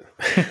about it.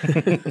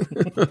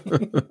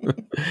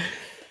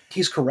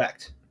 He's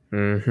correct.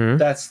 Mm-hmm.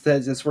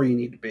 That's where you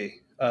need to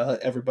be,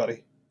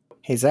 everybody.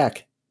 Hey,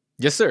 Zach.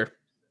 Yes, sir.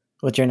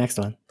 What's your next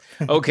one?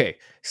 Okay,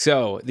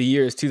 so the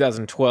year is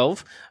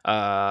 2012.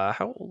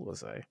 How old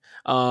was I?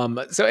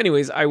 So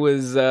anyways, I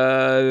was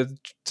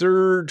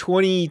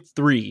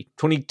 23,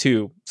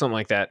 22, something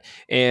like that.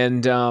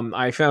 And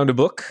I found a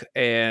book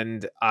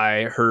and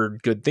I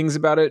heard good things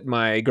about it.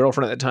 My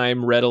girlfriend at the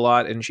time read a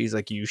lot and she's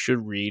like, you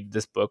should read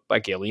this book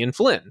by Gillian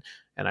Flynn.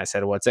 And I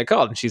said, what's it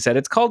called? And she said,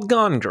 it's called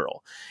Gone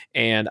Girl.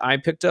 And I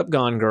picked up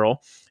Gone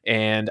Girl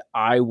and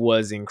I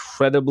was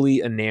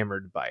incredibly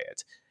enamored by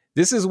it.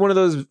 This is one of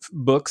those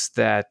books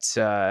that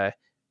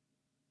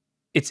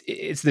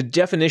it's the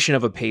definition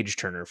of a page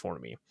turner for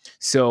me.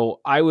 So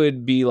I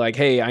would be like,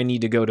 hey, I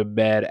need to go to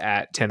bed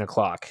at 10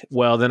 o'clock.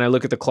 Well, then I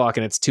look at the clock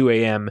and it's 2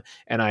 a.m.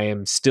 and I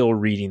am still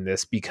reading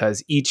this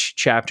because each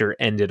chapter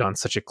ended on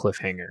such a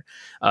cliffhanger.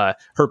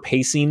 Her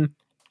pacing,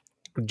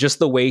 just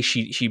the way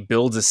she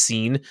builds a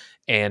scene,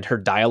 and her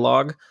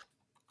dialogue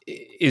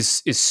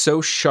is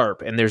so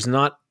sharp, and it's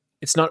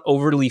not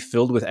overly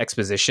filled with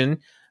exposition.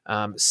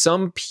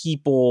 Some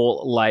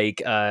people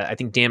like I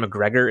think Dan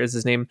McGregor is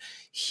his name.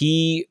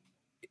 He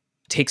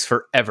takes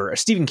forever.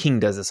 Stephen King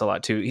does this a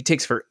lot too. He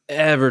takes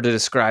forever to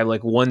describe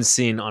like one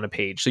scene on a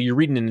page. So you're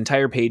reading an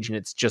entire page and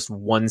it's just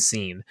one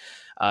scene.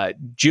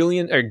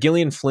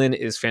 Gillian Flynn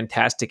is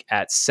fantastic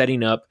at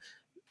setting up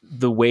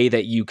the way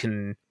that you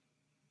can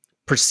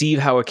perceive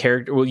how a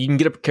character, well, you can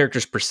get a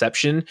character's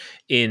perception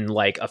in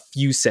like a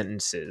few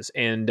sentences.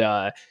 And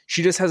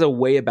she just has a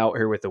way about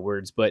her with the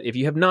words. But if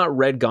you have not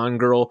read Gone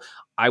Girl,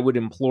 I would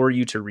implore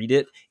you to read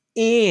it.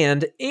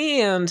 And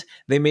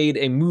they made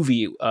a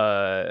movie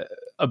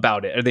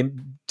about it. Or they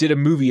did a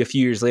movie a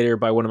few years later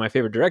by one of my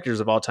favorite directors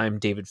of all time,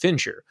 David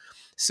Fincher.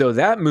 So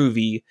that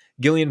movie,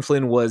 Gillian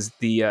Flynn was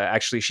the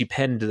actually she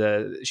was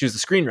the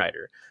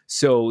screenwriter.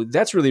 So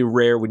that's really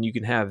rare when you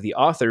can have the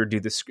author do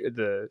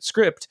the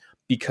script,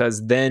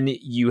 because then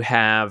you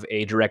have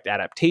a direct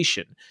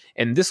adaptation.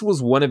 And this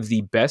was one of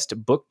the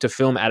best book to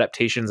film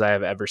adaptations I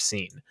have ever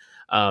seen.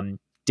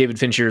 David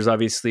Fincher is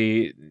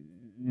obviously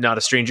not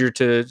a stranger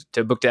to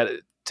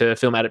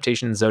film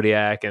adaptations,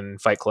 Zodiac and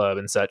Fight Club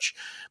and such.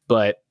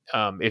 But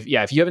if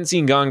you haven't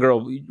seen Gone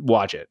Girl,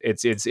 watch it.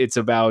 It's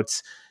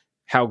about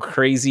how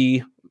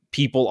crazy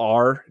people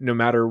are, no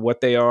matter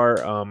what they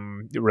are.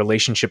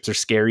 Relationships are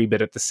scary,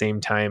 but at the same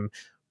time,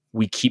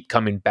 we keep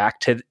coming back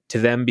to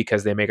them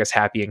because they make us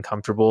happy and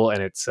comfortable.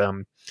 And it's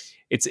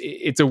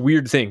a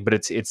weird thing, but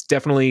it's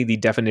definitely the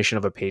definition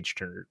of a page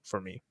turner for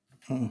me.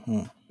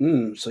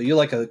 Mm-hmm. So you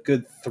like a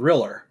good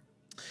thriller?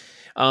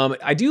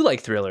 I do like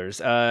thrillers.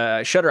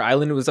 Shutter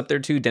Island was up there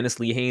too. Dennis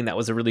Lehane, that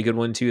was a really good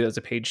one too. That was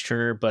a page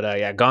turner.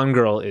 But Gone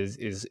Girl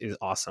is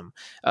awesome.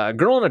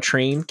 Girl on a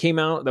Train came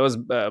out. That was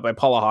by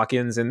Paula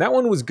Hawkins, and that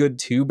one was good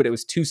too. But it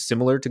was too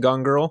similar to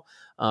Gone Girl.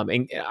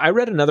 And I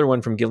read another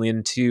one from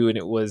Gillian too, and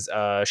it was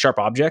Sharp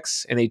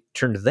Objects, and they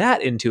turned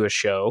that into a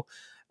show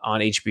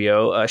on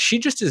HBO. She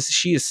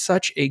is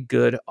such a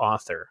good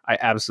author. I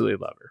absolutely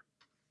love her.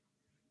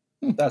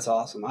 That's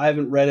awesome. I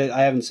haven't read it.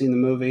 I haven't seen the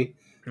movie.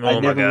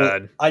 Oh my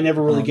God. I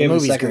never really gave it a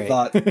second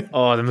thought.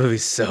 Oh, the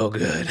movie's so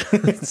good.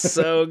 It's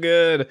so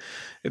good.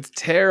 It's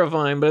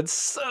terrifying, but it's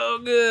so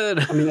good.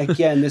 I mean,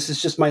 again, this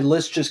is just, my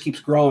list just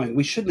keeps growing.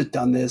 We shouldn't have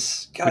done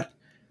this. God.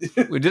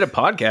 We did a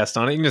podcast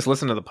on it. You can just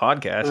listen to the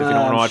podcast if you don't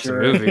want to watch the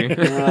movie.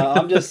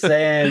 I'm just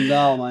saying,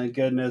 oh my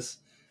goodness.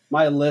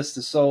 My list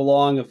is so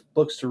long of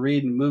books to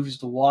read and movies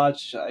to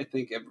watch. I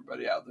think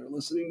everybody out there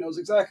listening knows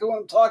exactly what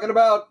I'm talking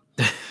about.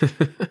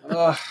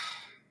 It's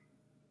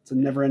a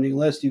never-ending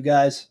list, you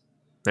guys.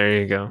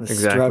 There you go. The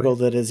exactly. struggle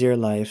that is your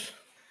life.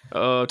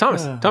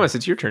 Thomas,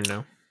 it's your turn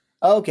now.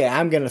 Okay,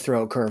 I'm going to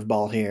throw a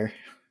curveball here.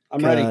 I'm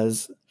ready.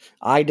 Because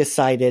I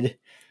decided,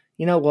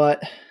 you know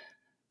what?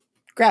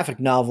 Graphic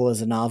novel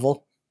is a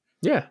novel.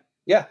 Yeah.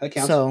 Yeah, that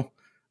counts. So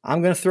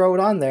I'm going to throw it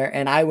on there,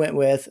 and I went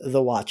with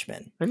The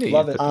Watchmen. I knew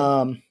Love you'd it.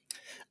 put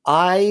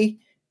that.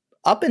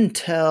 Up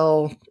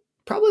until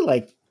probably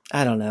like,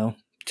 I don't know,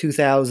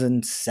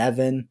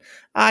 2007,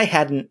 I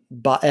hadn't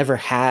ever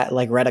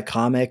read a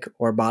comic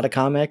or bought a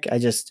comic.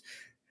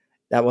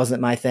 That wasn't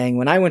my thing.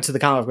 When I went to the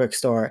comic book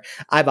store,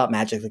 I bought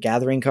Magic the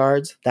Gathering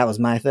cards. That was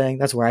my thing.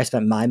 That's where I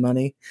spent my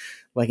money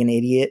like an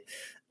idiot.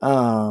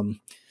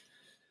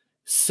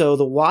 So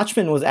The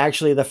Watchmen was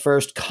actually the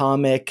first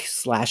comic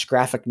 /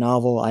 graphic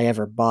novel I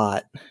ever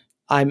bought.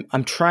 I'm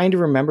trying to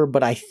remember,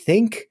 but I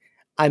think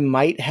I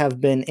might have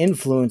been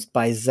influenced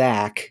by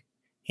Zach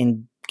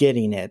in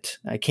getting it.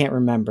 I can't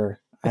remember.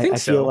 I think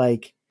feel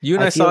like you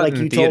and I saw it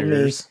in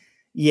theaters. Told me,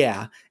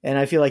 yeah, and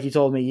I feel like you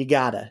told me you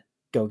gotta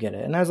go get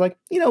it, and I was like,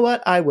 you know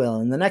what, I will.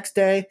 And the next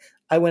day,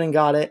 I went and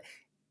got it,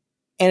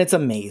 and it's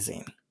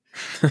amazing.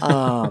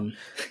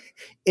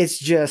 It's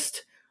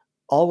just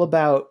all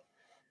about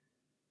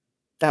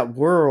that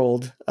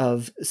world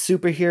of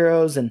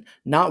superheroes and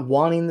not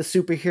wanting the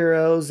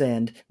superheroes,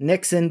 and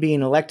Nixon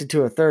being elected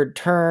to a third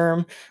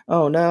term.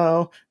 Oh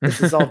no,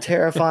 this is all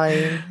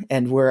terrifying.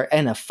 And we're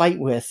in a fight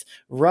with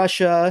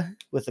Russia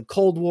with the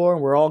Cold War,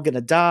 and we're all going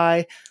to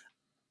die.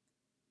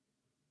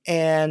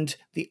 And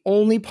the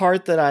only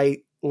part that I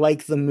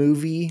like the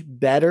movie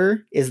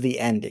better is the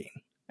ending.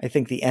 I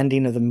think the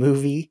ending of the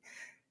movie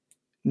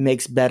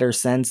makes better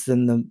sense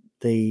than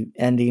the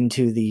ending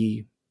to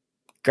the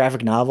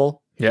graphic novel.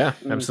 Yeah,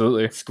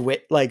 absolutely.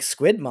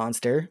 Squid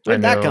Monster.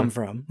 Where'd that come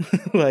from?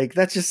 Like,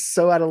 that's just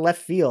so out of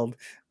left field.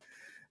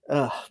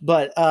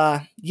 But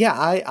I've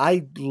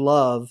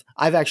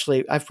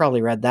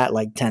probably read that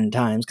like 10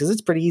 times because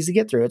it's pretty easy to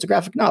get through. It's a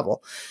graphic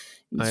novel.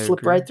 You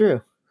flip right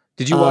through.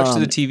 Did you watch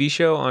the TV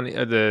show on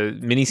the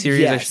miniseries,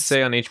 yes. I should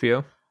say, on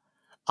HBO?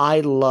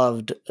 I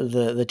loved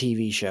the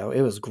TV show.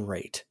 It was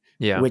great.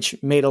 Yeah. which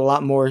made a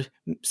lot more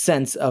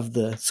sense of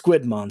the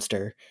squid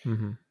monster.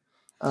 Mhm.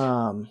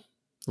 Yeah.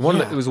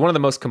 It was one of the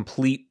most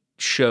complete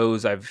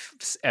shows I've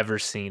ever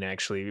seen,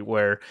 actually,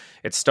 where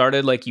it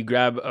started like you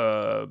grab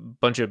a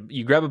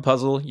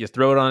puzzle, you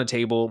throw it on a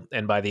table,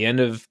 and by the end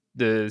of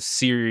the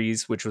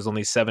series, which was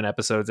only 7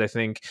 episodes, I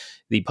think,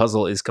 the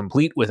puzzle is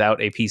complete without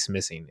a piece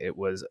missing. It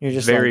was You're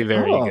just very, like,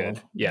 very oh,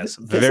 good. Yes,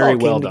 this very all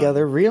well came done.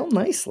 together real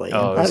nicely.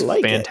 Oh, And it I was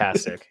like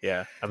fantastic.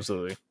 Yeah,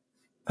 absolutely.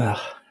 it.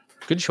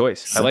 Good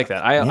choice. I So, like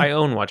that. yeah. I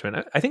own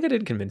Watchmen. I think I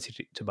did convince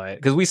you to buy it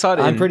because we saw it.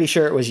 I'm pretty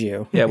sure it was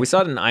you. Yeah, we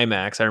saw it in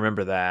IMAX. I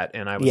remember that,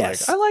 and I was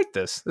Yes. like, I like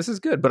this. This is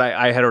good. But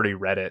I had already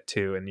read it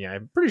too, and yeah,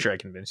 I'm pretty sure I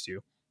convinced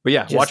you. But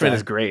yeah, Just Watchmen a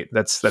is great.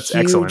 That's Huge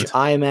excellent.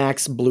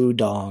 IMAX blue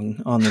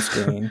dong on the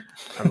screen.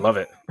 I love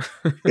it.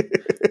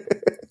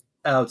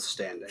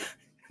 Outstanding.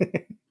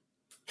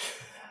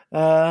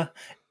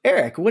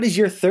 Eric, what is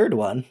your third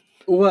one?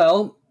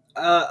 Well,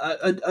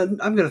 I'm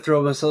going to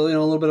throw myself a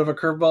little bit of a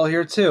curveball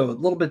here too. A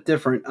little bit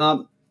different.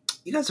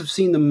 You guys have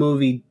seen the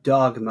movie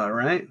Dogma,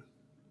 right?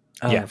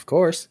 Yeah. Of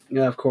course.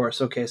 Yeah, of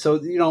course. Okay, so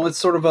it's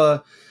sort of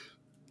a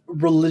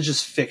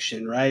religious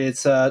fiction, right?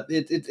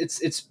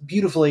 It's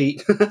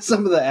beautifully.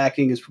 Some of the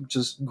acting is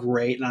just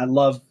great, and I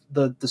love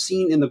the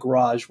scene in the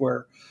garage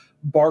where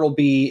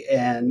Bartleby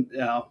and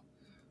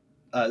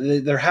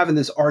they're having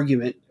this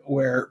argument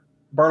where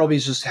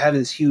Bartleby's just having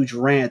this huge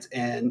rant,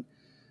 and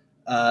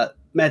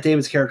Matt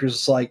Damon's character is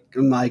just like,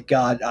 oh my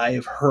God, I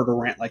have heard a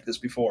rant like this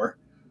before.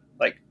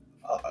 Like,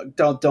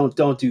 don't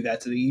do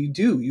that to me.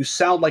 You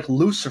sound like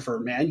Lucifer,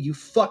 man. You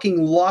fucking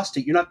lost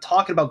it. You're not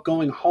talking about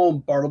going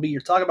home, Bartleby.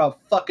 You're talking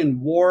about fucking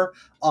war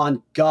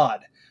on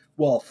God.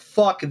 Well,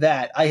 fuck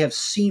that. I have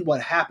seen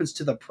what happens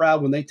to the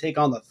proud when they take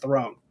on the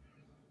throne.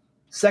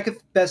 Second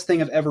best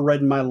thing I've ever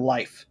read in my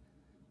life,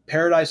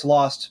 Paradise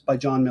Lost by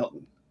John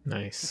Milton.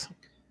 Nice.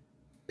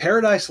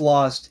 Paradise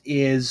Lost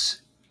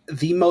is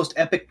the most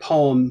epic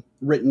poem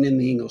written in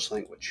the English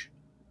language.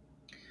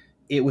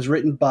 It was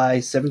written by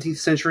 17th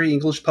century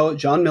English poet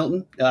John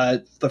Milton.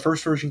 The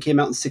first version came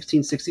out in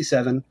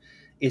 1667.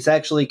 It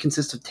actually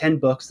consists of 10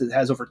 books that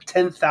has over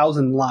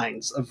 10,000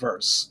 lines of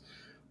verse.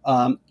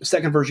 The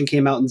second version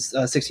came out in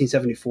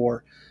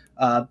 1674.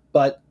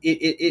 But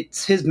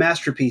it's his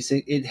masterpiece.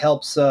 It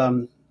helps...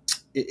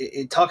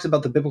 It talks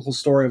about the biblical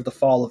story of the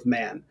fall of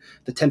man,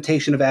 the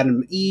temptation of Adam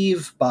and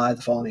Eve by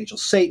the fallen angel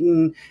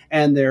Satan,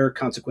 and their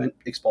consequent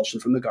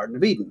expulsion from the Garden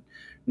of Eden.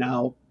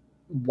 Now,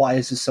 why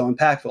is this so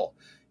impactful?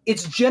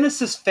 It's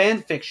Genesis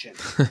fan fiction.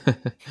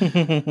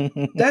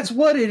 That's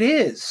what it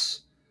is.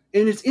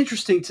 And it's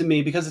interesting to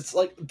me because it's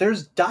like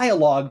there's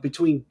dialogue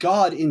between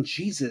God and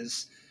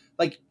Jesus.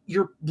 Like,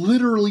 you're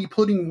literally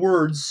putting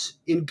words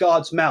in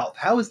God's mouth.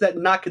 How is that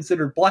not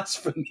considered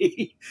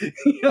blasphemy?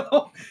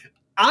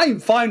 I'm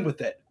fine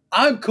with it.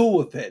 I'm cool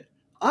with it.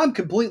 I'm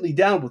completely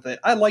down with it.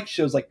 I like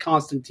shows like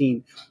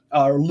Constantine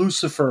or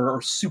Lucifer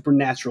or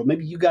Supernatural.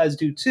 Maybe you guys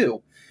do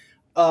too.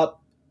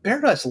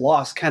 Paradise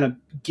Lost kind of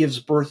gives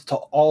birth to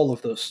all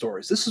of those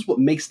stories. This is what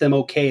makes them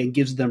okay and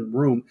gives them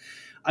room.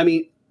 I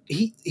mean,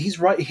 he's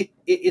right.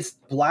 It's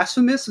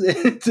blasphemous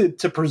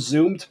to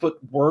presume to put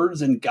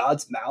words in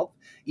God's mouth,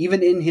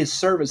 even in his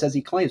service, as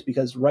he claims,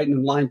 because right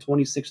in line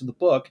 26 of the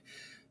book,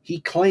 he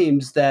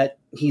claims that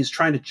he's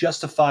trying to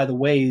justify the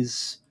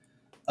ways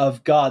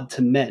of God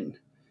to men.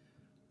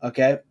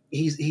 Okay?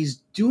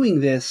 He's doing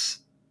this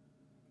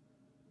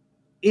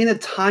in a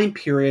time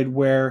period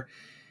where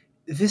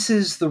this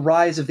is the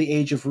rise of the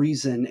age of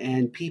reason,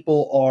 and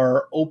people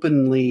are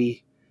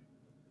openly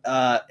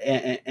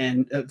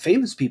and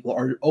famous people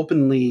are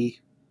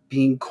openly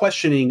being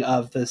questioning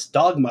of this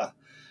dogma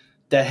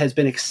that has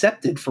been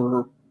accepted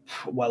for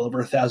well over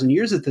 1,000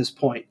 years at this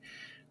point.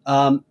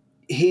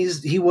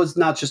 He was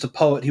not just a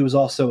poet; he was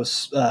also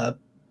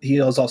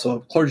a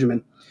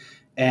clergyman,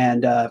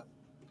 and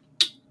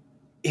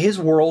his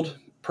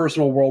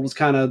personal world, was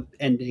kind of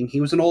ending.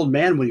 He was an old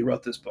man when he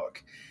wrote this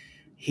book.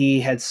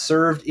 He had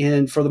served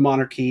for the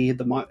monarchy.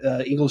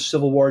 The English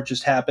Civil War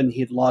just happened. He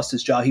had lost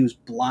his job. He was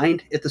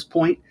blind at this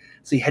point,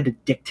 so he had to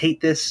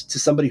dictate this to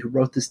somebody who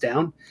wrote this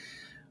down.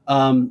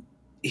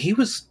 He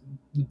was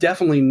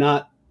definitely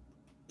not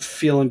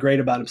feeling great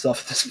about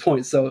himself at this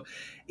point. So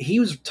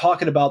he was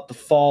talking about the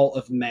fall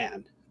of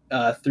man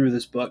through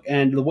this book,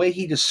 and the way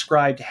he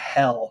described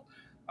hell.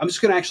 I'm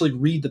just going to actually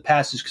read the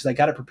passage because I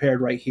got it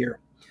prepared right here.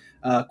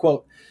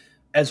 Quote,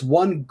 "As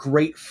one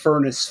great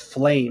furnace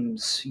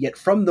flames, yet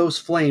from those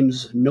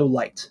flames no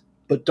light,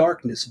 but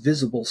darkness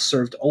visible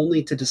served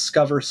only to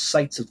discover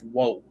sights of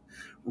woe,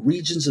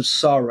 regions of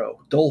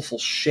sorrow, doleful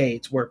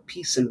shades where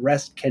peace and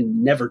rest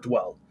can never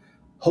dwell.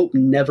 Hope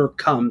never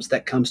comes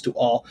that comes to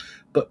all,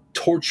 but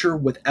torture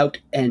without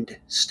end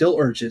still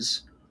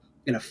urges,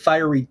 in a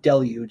fiery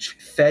deluge,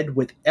 fed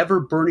with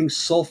ever-burning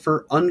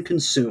sulfur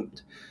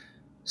unconsumed.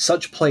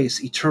 Such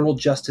place eternal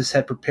justice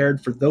had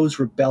prepared for those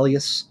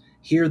rebellious,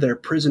 here their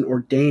prison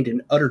ordained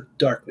in utter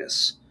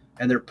darkness,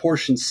 and their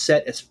portion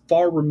set as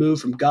far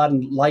removed from God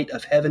and light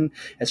of heaven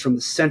as from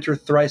the center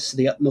thrice to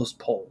the utmost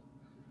pole."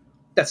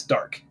 That's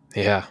dark.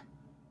 Yeah.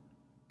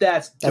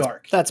 That's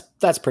dark.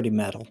 That's pretty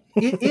metal.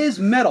 It is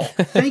metal.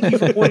 Thank you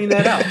for pointing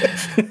that out.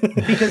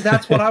 Because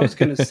that's what I was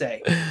going to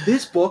say.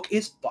 This book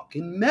is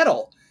fucking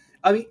metal.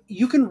 I mean,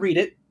 you can read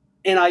it,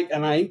 and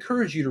I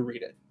encourage you to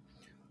read it.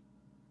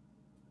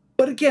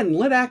 But again,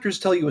 let actors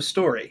tell you a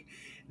story.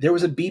 There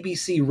was a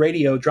BBC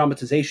radio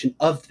dramatization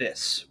of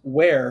this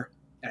where,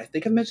 and I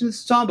think I've mentioned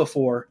this to Tom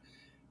before,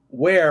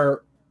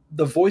 where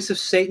the voice of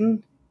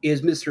Satan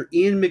is Mr.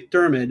 Ian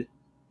McDiarmid,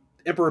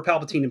 Emperor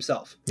Palpatine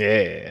himself.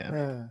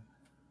 Yeah.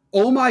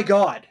 Oh my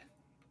God.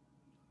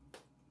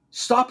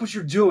 Stop what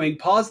you're doing,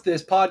 pause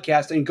this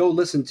podcast, and go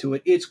listen to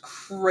it. It's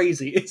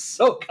crazy. It's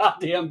so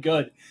goddamn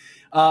good.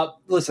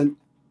 Listen,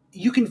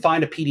 you can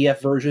find a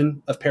PDF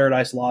version of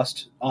Paradise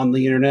Lost on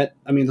the internet.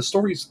 I mean, the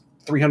story's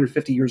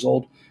 350 years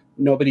old.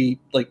 Nobody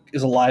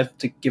is alive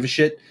to give a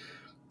shit.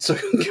 So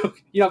you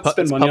don't have to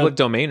spend money. It's public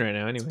domain right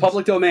now, anyway. It's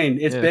public domain.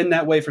 It's been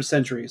that way for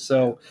centuries.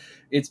 So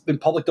it's been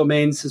public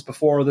domain since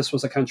before this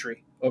was a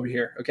country over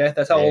here. Okay,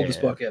 that's how old this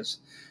book is.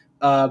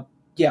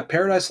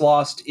 Paradise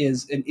Lost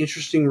is an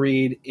interesting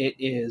read. It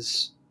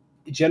is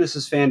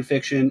Genesis fan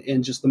fiction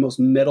in just the most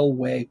metal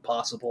way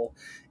possible.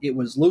 It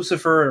was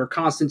Lucifer or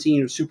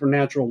Constantine or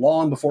Supernatural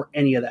long before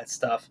any of that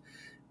stuff,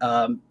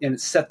 and it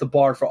set the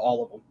bar for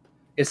all of them.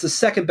 It's the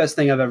second best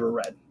thing I've ever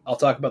read. I'll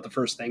talk about the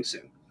first thing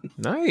soon.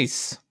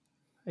 Nice.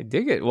 I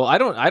dig it. Well, I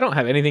don't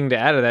have anything to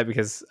add to that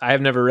because I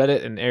have never read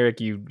it, and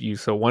Eric, you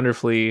so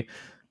wonderfully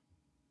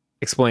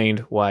explained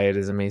why it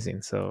is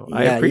amazing. So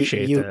I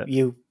appreciate that.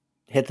 You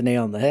hit the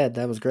nail on the head.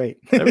 That was great.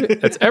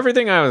 That's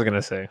everything I was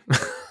gonna say.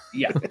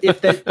 Yeah.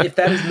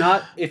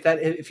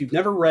 If you've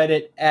never read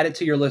it, add it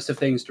to your list of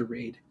things to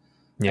read.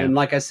 Yeah. And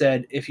like I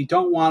said, if you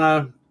don't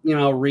want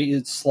to, read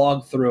it,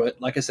 slog through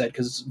it, like I said,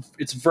 because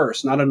it's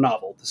verse, not a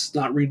novel. This is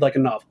not read like a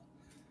novel.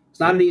 It's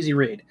not an easy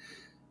read.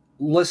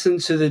 Listen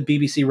to the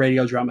BBC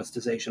radio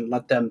dramatization.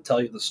 Let them tell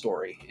you the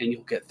story, and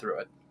you'll get through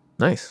it.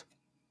 Nice.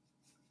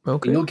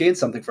 Okay. And you'll gain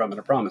something from it,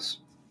 I promise.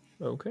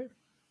 Okay.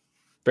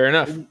 Fair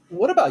enough.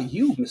 What about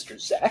you, Mr.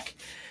 Zach?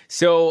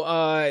 So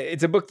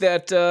it's a book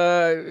that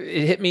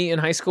it hit me in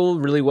high school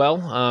really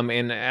well.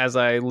 And as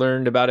I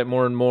learned about it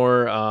more and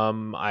more,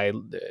 I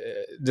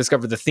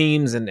discovered the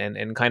themes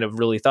and kind of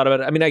really thought about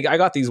it. I mean, I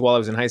got these while I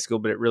was in high school,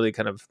 but it really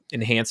kind of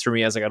enhanced for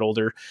me as I got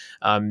older.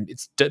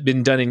 It's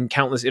been done in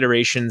countless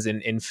iterations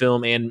in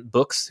film and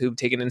books who've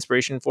taken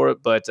inspiration for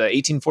it. But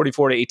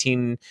 1844 to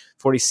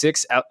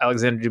 1846,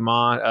 Alexandre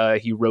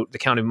Dumas, he wrote The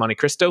Count of Monte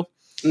Cristo.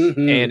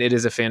 Mm-hmm. And it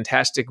is a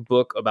fantastic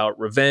book about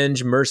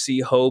revenge, mercy,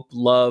 hope,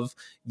 love,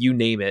 you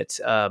name it.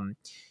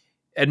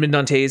 Edmond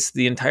Dantes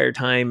the entire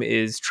time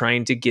is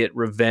trying to get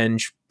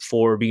revenge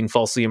for being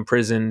falsely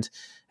imprisoned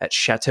at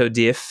Chateau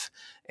d'If,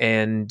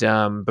 and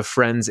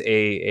befriends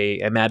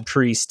a mad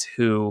priest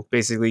who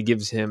basically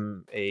gives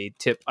him a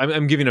tip.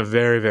 I'm giving a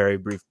very, very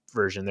brief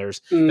version. There's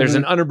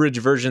an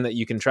unabridged version that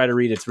you can try to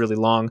read. It's really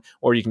long,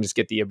 or you can just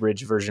get the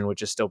abridged version,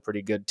 which is still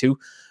pretty good too.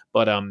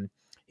 But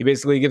he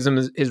basically gives him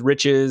his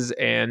riches,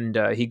 and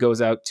he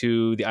goes out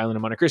to the island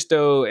of Monte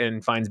Cristo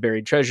and finds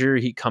buried treasure.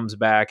 He comes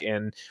back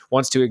and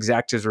wants to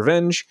exact his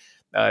revenge.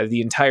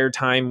 The entire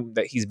time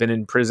that he's been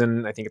in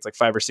prison, I think it's like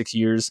 5 or 6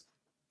 years,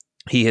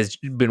 he has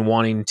been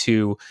wanting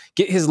to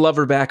get his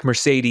lover back,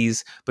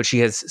 Mercedes, but she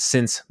has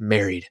since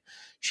married.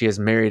 She has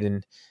married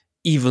an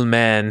evil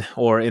man,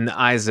 or in the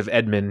eyes of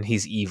Edmund,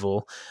 he's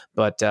evil,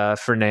 but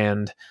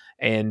Fernand.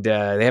 And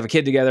they have a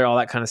kid together, all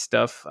that kind of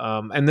stuff.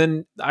 And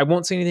then I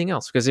won't say anything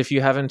else, because if you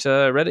haven't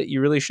read it,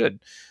 you really should.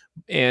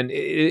 And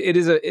it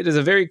is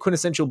a very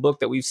quintessential book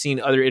that we've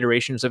seen other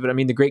iterations of it. I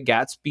mean, The Great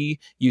Gatsby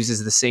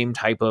uses the same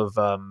type of,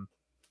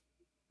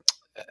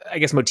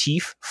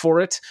 motif for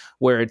it,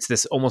 where it's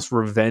this almost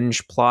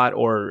revenge plot,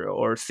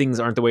 or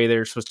things aren't the way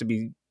they're supposed to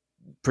be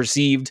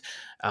perceived.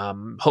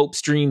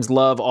 Hopes, dreams,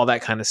 love, all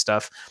that kind of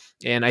stuff.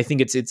 And I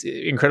think it's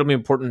incredibly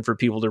important for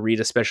people to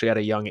read, especially at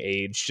a young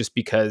age, just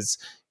because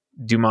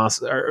Dumas,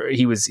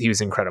 he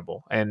was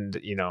incredible, and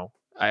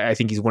I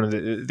think he's one of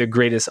the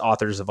greatest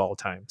authors of all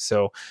time.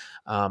 So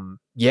Count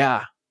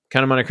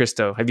of Monte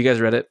Cristo. Have you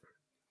guys read it?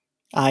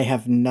 I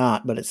have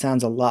not, but it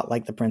sounds a lot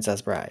like The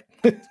Princess Bride.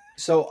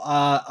 So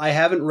I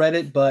haven't read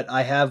it, but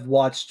I have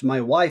watched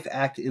my wife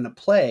act in a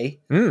play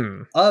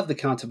of The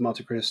Count of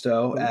Monte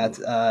Cristo at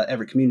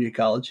Everett Community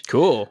College.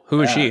 Cool.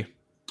 Who is she?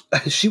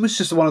 She was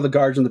just one of the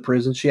guards in the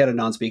prison. She had a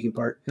non-speaking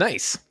part.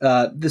 Nice.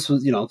 This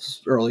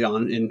was early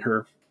on in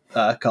her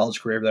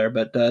college career there,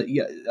 but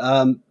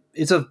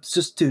it's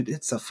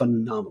a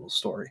phenomenal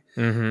story.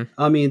 Mm-hmm.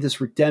 I mean, this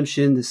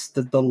redemption,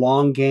 the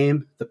long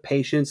game, the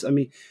patience. I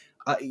mean,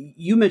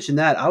 you mentioned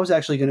that. I was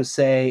actually going to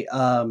say,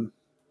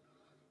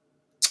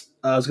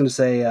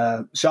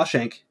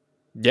 Shawshank.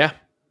 Yeah.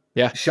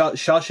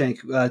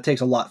 Shawshank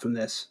takes a lot from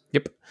this.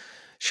 Yep.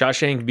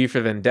 Shawshank, V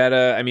for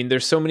Vendetta. I mean,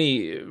 there's so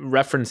many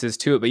references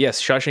to it, but yes,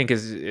 Shawshank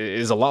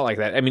is a lot like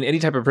that. I mean, any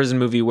type of prison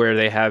movie where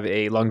they have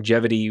a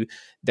longevity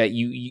that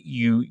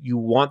you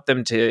want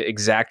them to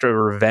exact a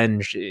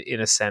revenge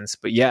in a sense.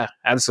 But yeah,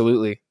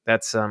 absolutely,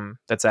 that's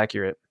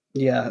accurate.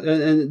 Yeah,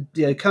 and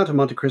yeah, Count of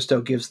Monte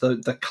Cristo gives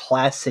the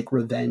classic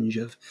revenge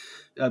of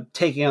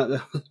taking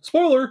out.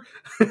 Spoiler.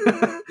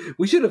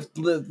 We should have.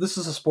 This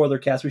is a spoiler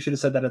cast. We should have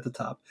said that at the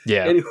top.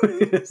 Yeah.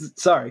 Anyway,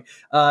 sorry.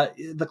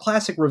 The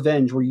classic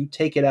revenge where you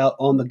take it out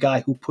on the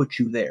guy who put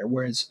you there,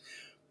 whereas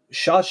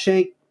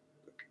Shawshank,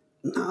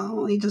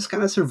 no, he just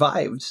kind of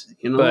survived,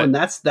 But and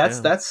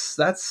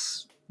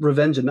that's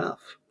revenge enough.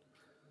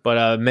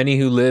 But many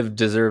who live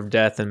deserve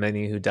death, and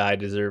many who die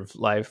deserve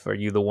life. Are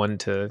you the one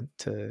to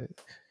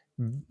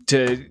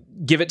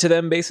give it to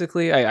them?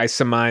 Basically, I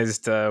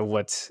summarized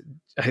what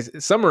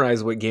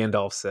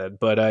Gandalf said.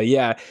 But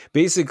yeah,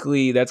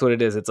 basically that's what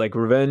it is. It's like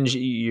revenge.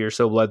 You're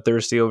so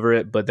bloodthirsty over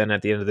it, but then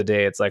at the end of the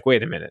day, it's like,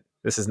 wait a minute,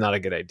 this is not a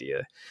good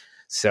idea.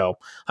 So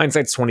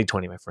hindsight's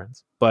 2020, my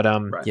friends. But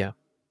Right. yeah.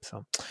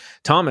 So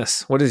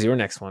Thomas, what is your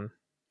next one?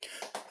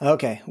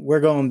 Okay, we're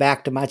going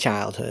back to my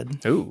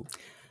childhood. Ooh.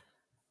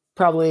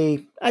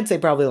 I'd say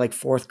probably like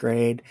fourth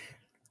grade.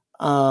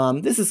 I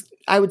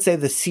would say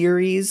the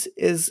series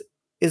is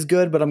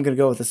good, but I'm going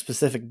to go with a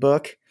specific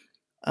book.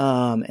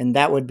 And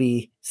that would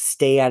be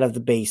Stay Out of the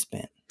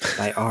Basement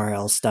by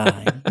R.L.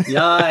 Stine.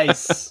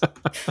 Nice.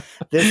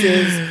 This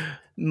is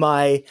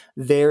my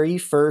very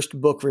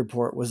first book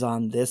report was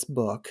on this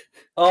book.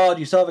 Oh, do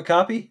you still have a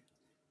copy?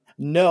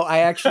 No,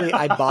 I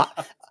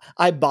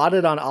bought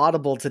it on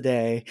Audible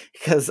today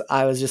because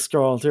I was just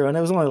scrolling through and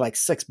it was only like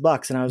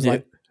 $6 and I was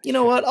like, you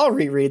know what? I'll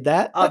reread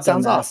that. That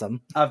sounds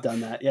awesome. I've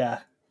done that. Yeah.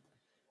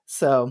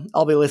 So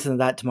I'll be listening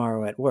to that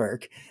tomorrow at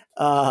work.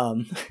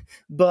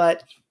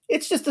 But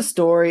it's just a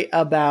story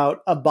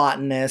about a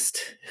botanist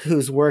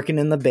who's working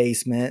in the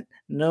basement.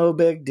 No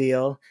big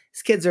deal.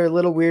 His kids are a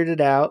little weirded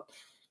out.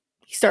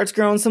 He starts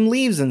growing some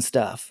leaves and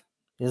stuff.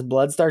 His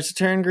blood starts to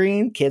turn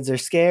green. Kids are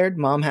scared.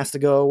 Mom has to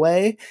go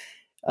away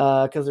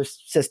because her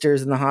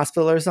sister's in the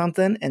hospital or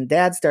something. And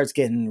dad starts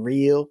getting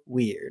real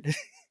weird.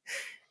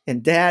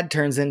 And dad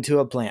turns into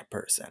a plant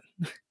person.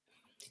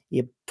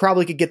 You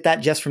probably could get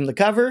that just from the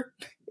cover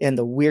and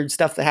the weird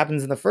stuff that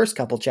happens in the first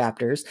couple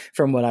chapters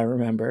from what I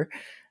remember.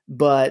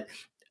 But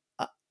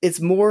it's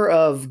more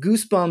of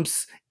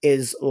Goosebumps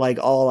is like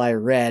all I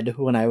read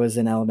when I was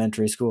in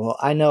elementary school.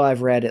 I know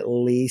I've read at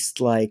least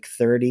like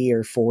 30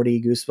 or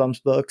 40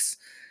 Goosebumps books.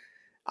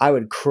 I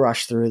would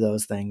crush through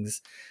those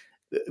things.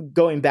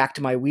 Going back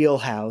to my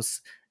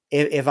wheelhouse,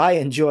 if I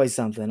enjoy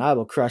something, I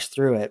will crush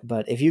through it.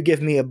 But if you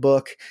give me a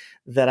book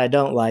that I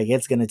don't like,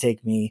 it's going to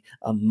take me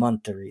a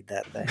month to read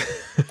that thing.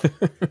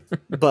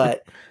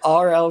 But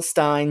R.L.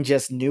 Stine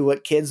just knew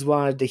what kids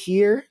wanted to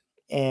hear.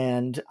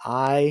 And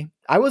I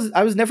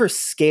was never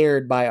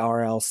scared by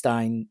R.L.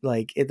 Stine.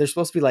 Like they're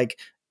supposed to be like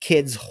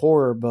kids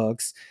horror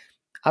books.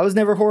 I was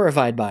never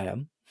horrified by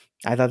them.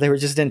 I thought they were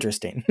just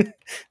interesting.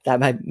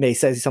 That may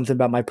say something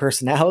about my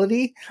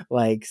personality,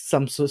 like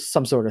some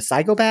sort of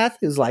psychopath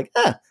who's like,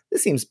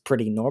 this seems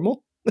pretty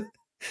normal.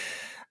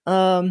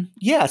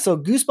 Yeah, so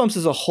Goosebumps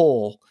as a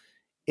whole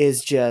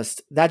is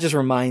just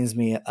reminds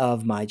me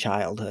of my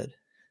childhood.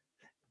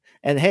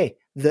 And hey,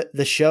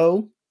 the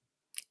show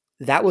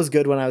that was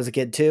good when I was a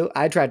kid too.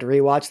 I tried to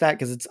rewatch that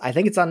because I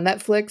think it's on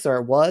Netflix, or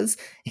it was,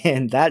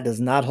 and that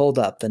does not hold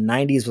up. The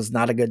 90s was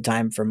not a good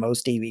time for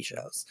most TV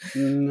shows.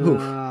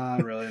 Nah,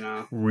 really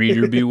not.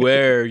 Reader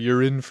beware,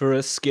 you're in for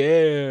a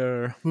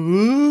scare.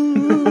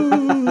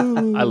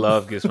 I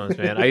love Goosebumps,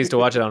 man. I used to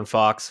watch it on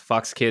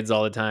Fox Kids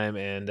all the time,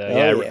 and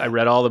I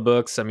read all the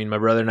books. I mean, my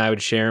brother and I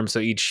would share them, so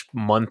each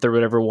month or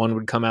whatever one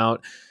would come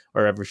out,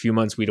 or every few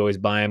months we'd always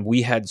buy them.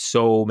 We had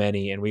so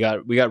many, and we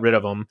got rid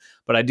of them.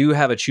 But I do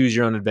have a Choose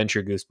Your Own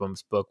Adventure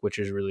Goosebumps book, which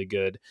is really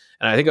good.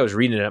 And I think I was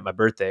reading it at my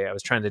birthday. I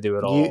was trying to do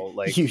it all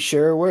you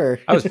sure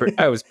were. I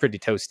was pretty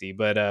toasty,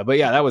 but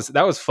yeah, that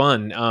was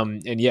fun.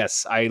 And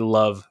yes, I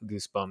love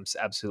Goosebumps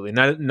absolutely.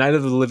 Night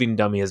of the Living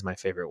Dummy is my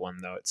favorite one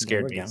though. It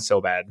scared me so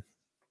bad.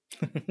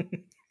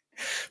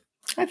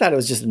 I thought it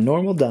was just a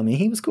normal dummy.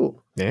 He was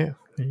cool. Yeah,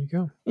 there you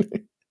go.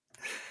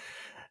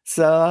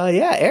 So,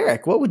 yeah,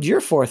 Eric, what would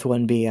your fourth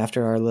one be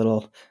after our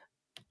little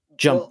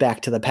jump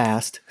back to the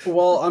past?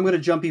 Well, I'm going to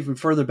jump even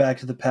further back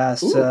to the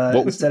past.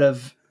 Instead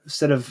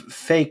of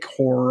fake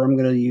horror, I'm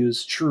going to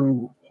use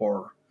true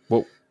horror.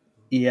 Whoa.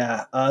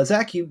 Yeah.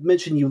 Zach, you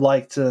mentioned you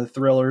liked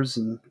thrillers,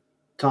 and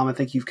Tom, I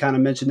think you've kind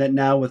of mentioned that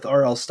now with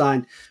R.L.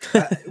 Stine.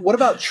 What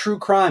about true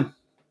crime?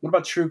 What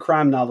about true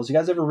crime novels? You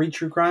guys ever read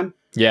true crime?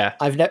 Yeah.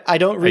 I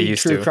don't read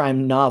true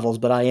crime novels,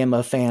 but I am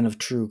a fan of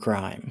true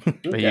crime.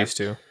 Okay. I used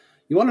to.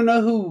 You want to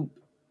know who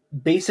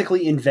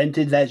basically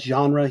invented that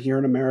genre here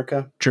in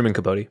America? Truman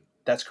Capote.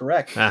 That's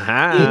correct.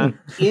 Aha.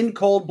 In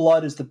Cold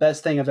Blood is the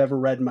best thing I've ever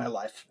read in my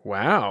life.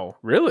 Wow.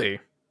 Really?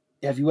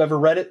 Have you ever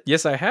read it?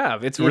 Yes, I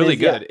have. It's really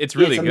good. Yeah. It's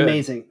really good. It's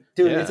amazing.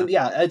 Dude,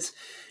 it's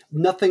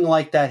nothing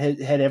like that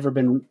had ever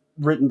been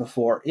written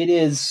before. It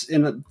is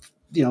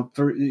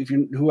for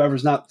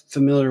whoever's not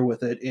familiar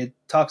with it, it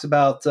talks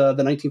about the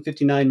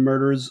 1959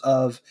 murders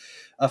of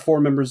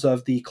 4 members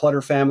of the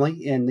Clutter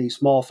family in the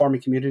small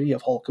farming community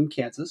of Holcomb,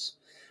 Kansas.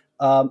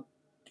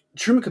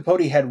 Truman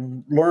Capote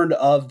had learned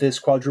of this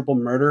quadruple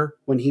murder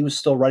when he was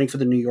still writing for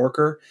the New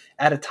Yorker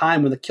at a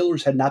time when the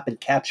killers had not been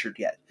captured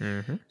yet.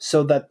 Mm-hmm.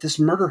 So that this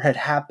murder had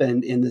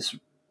happened in this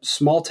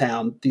small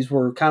town. These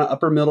were kind of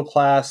upper middle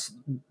class,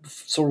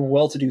 sort of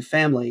well-to-do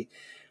family,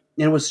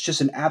 and it was just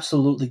an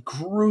absolutely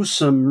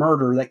gruesome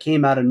murder that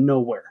came out of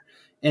nowhere.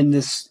 And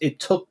it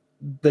took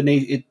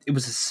it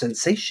was a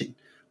sensation.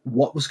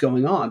 What was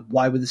going on?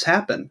 Why would this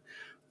happen?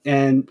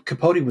 And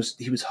Capote was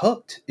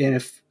hooked. And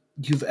if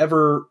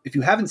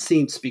you haven't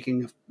seen,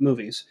 speaking of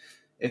movies,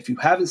 if you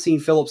haven't seen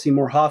Philip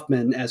Seymour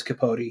Hoffman as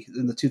Capote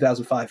in the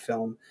 2005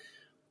 film,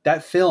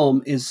 that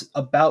film is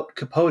about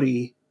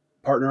Capote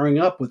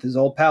partnering up with his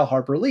old pal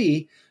Harper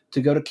Lee to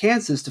go to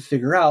Kansas to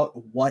figure out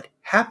what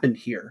happened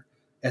here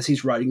as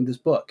he's writing this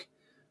book.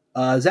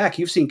 Zach,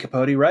 you've seen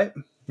Capote, right?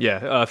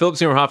 Yeah, Philip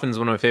Seymour Hoffman is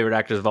one of my favorite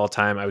actors of all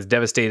time. I was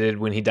devastated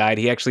when he died.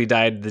 He actually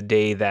died the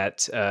day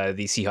that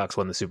the Seahawks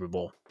won the Super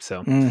Bowl.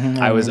 So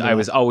I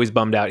was always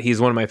bummed out.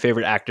 He's one of my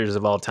favorite actors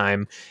of all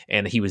time,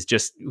 and he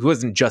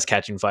wasn't just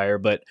Catching Fire,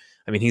 but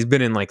I mean he's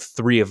been in like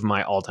 3 of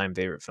my all time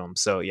favorite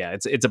films. So yeah,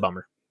 it's a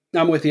bummer.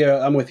 I'm with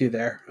you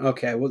there.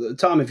 Okay, well,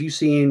 Tom, have you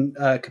seen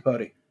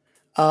Capote?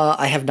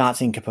 I have not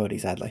seen Capote,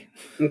 sadly.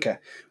 Okay,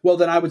 well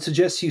then I would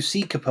suggest you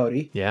see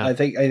Capote. Yeah, I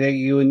think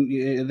you and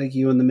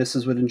the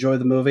missus would enjoy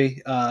the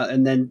movie,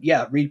 and then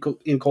read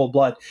In Cold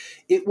Blood.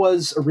 It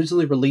was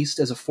originally released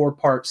as a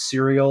 4-part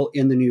serial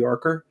in the New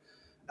Yorker,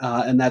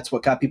 and that's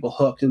what got people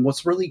hooked. And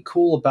what's really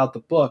cool about the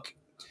book,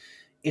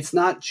 it's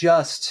not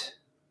just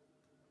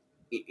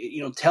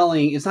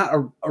telling. It's not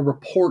a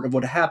report of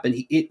what happened.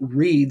 It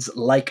reads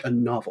like a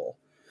novel,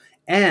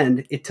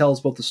 and it tells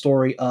both the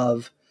story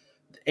of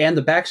and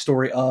the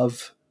backstory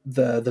of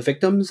the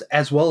victims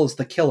as well as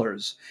the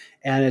killers.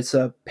 And it's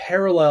a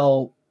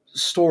parallel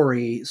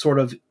story sort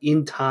of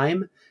in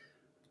time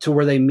to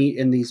where they meet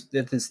in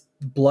this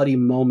bloody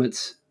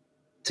moments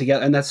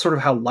together. And that's sort of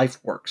how life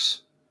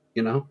works,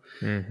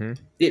 Mm-hmm.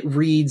 It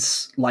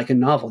reads like a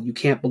novel. You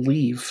can't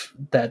believe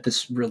that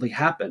this really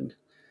happened.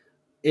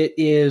 It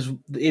is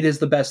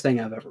the best thing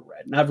I've ever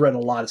read. And I've read a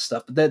lot of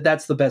stuff, but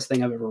that's the best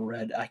thing I've ever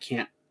read. I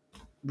can't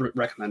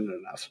recommend it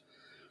enough.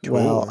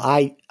 Well,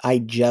 I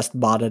just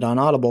bought it on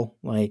Audible,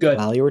 Good.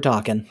 while you were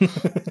talking.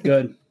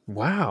 Good.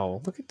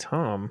 Wow, look at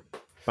Tom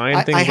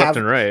buying things left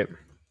and right.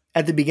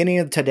 At the beginning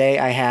of today,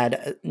 I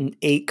had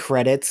 8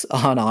 credits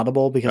on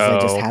Audible because I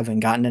just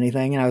haven't gotten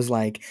anything, and I was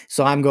like,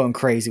 so I'm going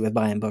crazy with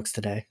buying books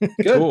today.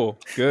 Cool,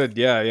 good,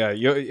 yeah.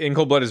 In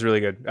Cold Blood is really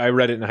good. I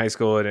read it in high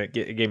school, and it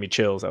gave me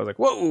chills. I was like,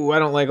 whoa, I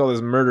don't like all this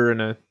murder in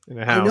a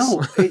house. I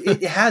know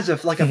it has a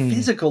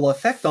physical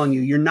effect on you.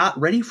 You're not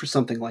ready for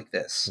something like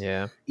this.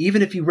 Yeah,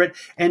 even if you read,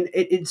 and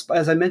it's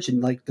as I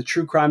mentioned, like the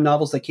true crime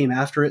novels that came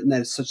after it, and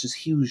that is such a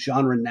huge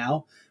genre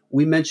now.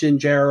 We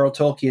mentioned J.R.R.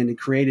 Tolkien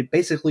and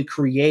basically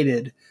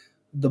created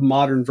the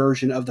modern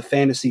version of the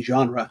fantasy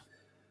genre.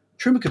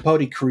 Truman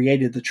Capote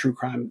created the true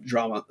crime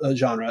genre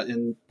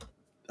in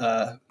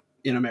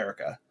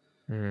America.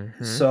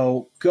 mm-hmm.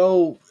 So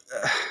go.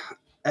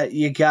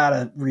 You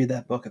gotta read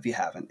that book if you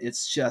haven't.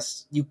 It's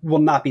just, you will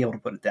not be able to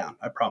put it down.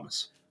 I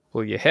promise.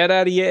 Pull your head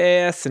out of your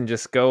ass and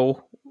just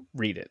go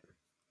read it.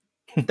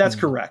 That's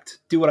correct.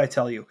 Do what I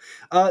tell you.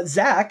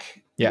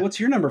 Zach, what's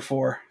your number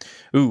 4?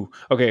 Ooh,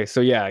 okay.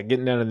 So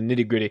getting down to the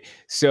nitty gritty.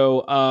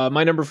 So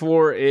my number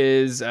 4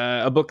 is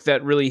a book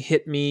that really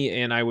hit me,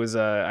 and I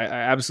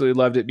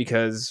absolutely loved it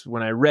because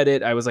when I read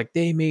it, I was like,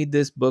 they made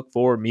this book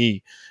for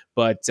me.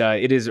 But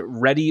it is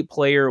Ready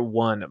Player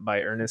One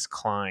by Ernest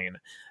Cline.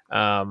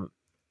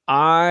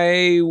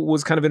 I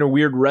was kind of in a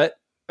weird rut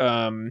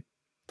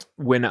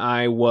when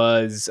I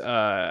was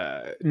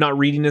not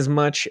reading as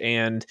much,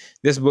 and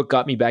this book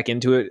got me back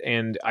into it,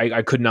 and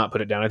I could not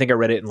put it down. I think I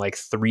read it in like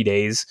 3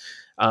 days.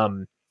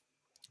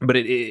 But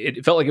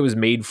it felt like it was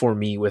made for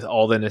me with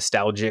all the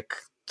nostalgic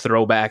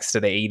throwbacks to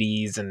the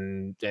 80s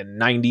and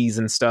 90s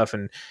and stuff.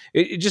 And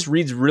it just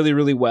reads really,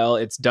 really well.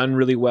 It's done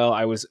really well.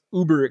 I was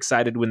uber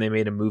excited when they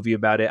made a movie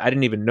about it. I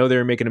didn't even know they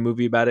were making a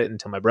movie about it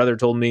until my brother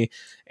told me.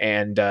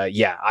 And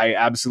I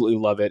absolutely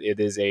love it. It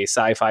is a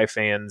sci-fi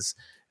fan's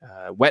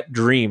wet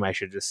dream, I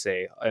should just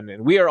say.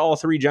 And we are all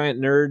 3 giant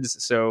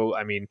nerds. So,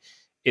 I mean,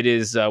 it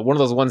is one of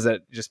those ones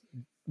that just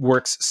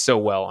works so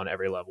well on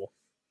every level.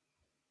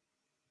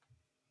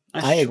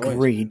 I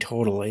agree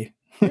totally.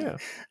 Yeah.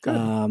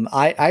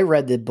 I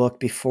read the book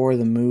before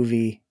the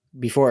movie,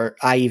 before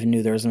I even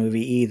knew there was a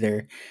movie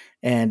either.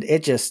 And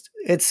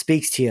it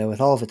speaks to you with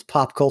all of its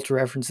pop culture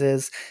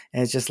references.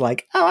 And it's just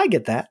like, oh, I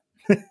get that.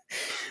 And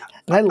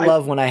I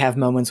love when I have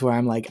moments where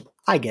I'm like,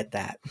 I get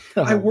that.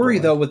 I worry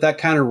though with that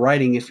kind of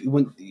writing,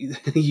 when you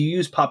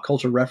use pop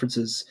culture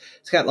references,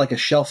 it's got like a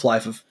shelf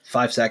life of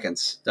 5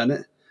 seconds, doesn't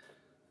it?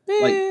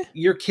 Like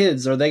your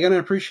kids, are they going to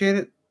appreciate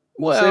it?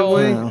 Well,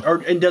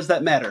 and does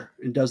that matter?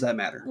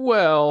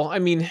 Well, I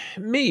mean,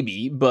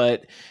 maybe,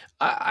 but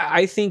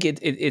I think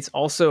it's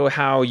also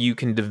how you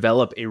can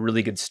develop a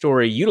really good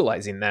story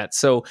utilizing that.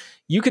 So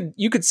you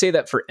could say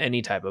that for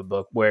any type of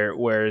book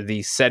where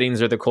the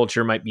settings or the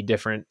culture might be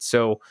different.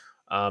 So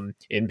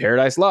In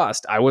Paradise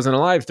Lost, I wasn't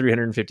alive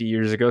 350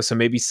 years ago, so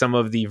maybe some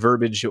of the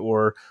verbiage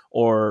or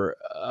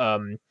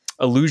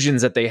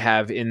allusions that they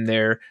have in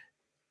there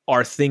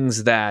are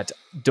things that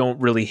don't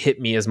really hit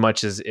me as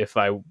much as if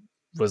I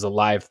was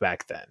alive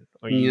back then.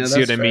 You Yeah, see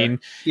that's what I fair. mean?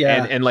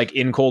 Yeah. And like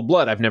In Cold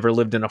Blood, I've never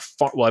lived in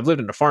I've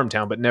lived in a farm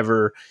town, but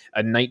never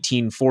a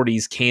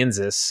 1940s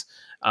Kansas,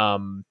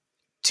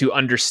 to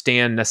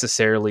understand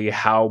necessarily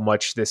how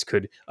much this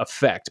could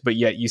affect. But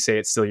yet you say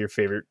it's still your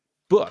favorite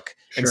book.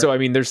 Sure. And so, I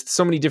mean, there's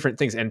so many different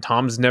things. And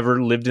Tom's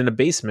never lived in a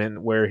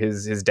basement where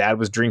his dad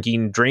was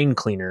drinking drain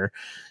cleaner,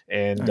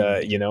 and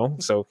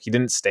so he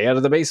didn't stay out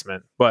of the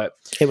basement. But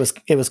It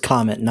was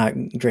Comet, not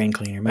drain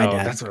cleaner. My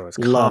dad that's what it was.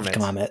 loved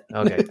Comet.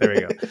 Okay, there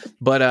we go.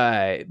 But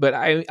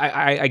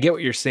I get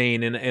what you're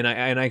saying, and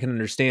I can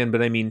understand.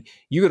 But I mean,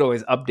 you could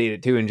always update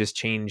it too, and just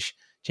change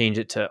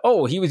it to,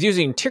 oh, he was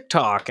using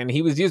TikTok and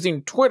he was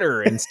using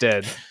Twitter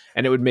instead,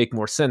 and it would make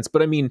more sense.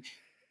 But I mean,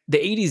 the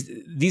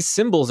 80s, these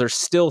symbols are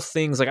still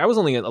things. Like, I was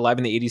only alive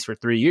in the 80s for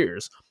 3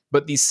 years,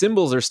 but these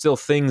symbols are still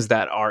things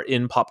that are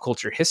in pop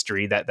culture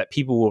history that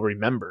people will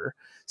remember.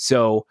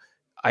 So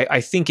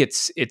I think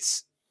it's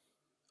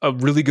a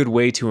really good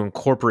way to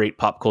incorporate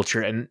pop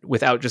culture, and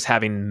without just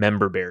having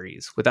member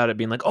berries, without it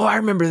being like, oh, I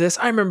remember this.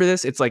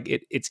 It's like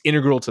it's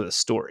integral to the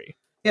story.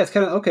 Yeah, it's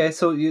kind of okay.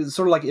 So it's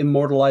sort of like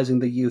immortalizing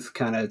the youth,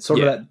 kind of. It's sort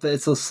of that.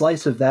 It's a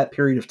slice of that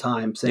period of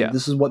time, saying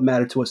this is what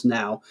mattered to us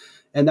now,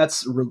 and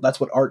that's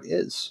what art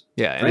is.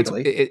 Yeah, and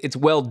it's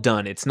well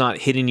done. It's not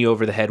hitting you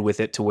over the head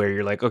with it to where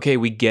you're like, okay,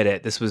 we get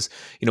it. This was,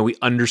 we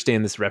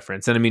understand this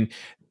reference. And I mean,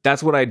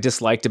 that's what I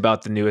disliked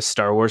about the newest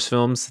Star Wars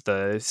films,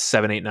 the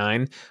 7, 8,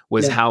 9,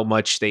 was how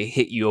much they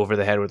hit you over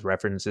the head with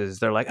references.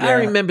 They're like, I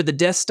remember the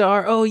Death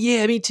Star. Oh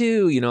yeah, me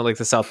too. Like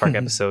the South Park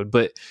episode.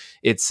 But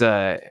it's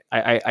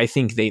I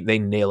think they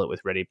nail it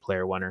with Ready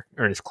Player One, or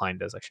Ernest Cline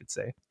does, I should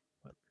say.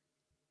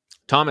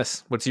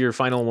 Thomas, what's your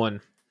final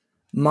one?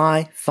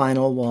 My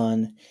final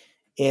one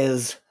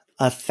is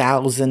a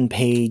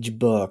 1,000-page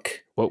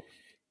book. Whoa.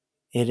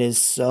 It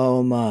is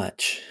so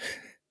much.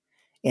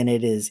 And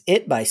it is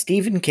It by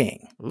Stephen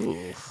King.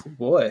 Ooh.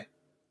 Boy.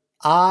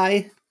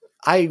 I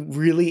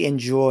really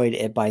enjoyed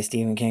It by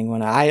Stephen King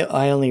when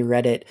I only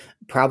read it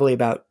probably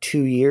about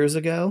 2 years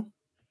ago.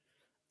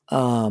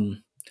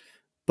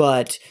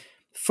 But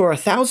for a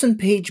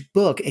 1,000-page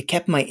book, it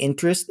kept my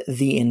interest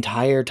the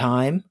entire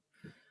time.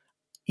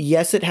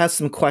 Yes, it has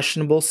some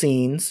questionable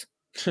scenes.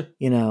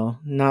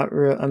 Not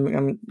real.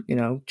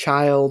 I'm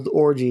child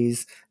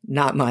orgies,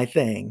 not my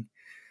thing.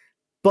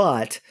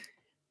 But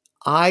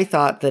I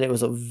thought that it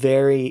was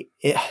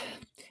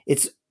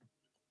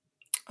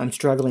I'm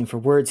struggling for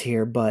words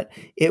here, but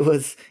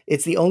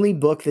it's the only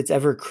book that's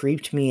ever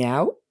creeped me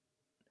out.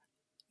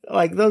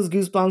 Like those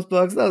Goosebumps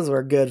books, those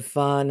were good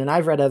fun. And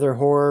I've read other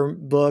horror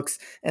books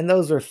and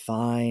those were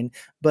fine,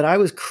 but I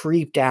was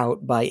creeped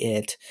out by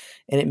it.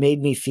 And it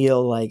made me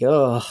feel like,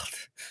 oh,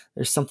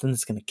 there's something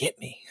that's going to get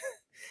me.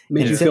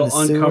 Made you feel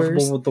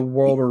uncomfortable with the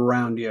world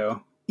around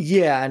you.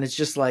 Yeah, and it's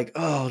just like,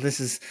 oh,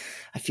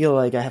 I feel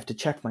like I have to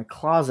check my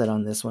closet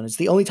on this one. It's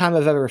the only time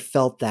I've ever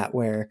felt that,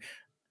 where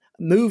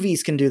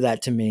movies can do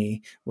that to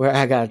me, where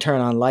I got to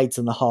turn on lights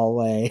in the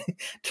hallway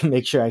to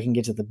make sure I can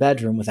get to the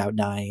bedroom without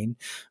dying.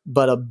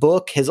 But a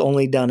book has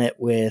only done it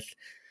with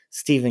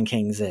Stephen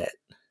King's It.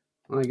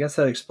 Well, I guess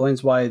that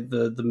explains why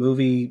the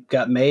movie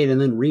got made and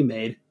then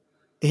remade.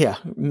 Yeah,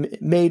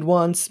 made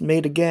once,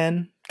 made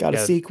again. Got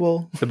a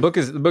sequel. The book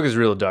is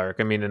real dark.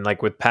 I mean, and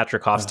like with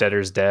Patrick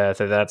Hofstadter's death,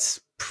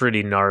 that's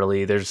pretty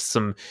gnarly. There's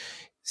some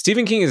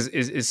Stephen King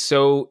is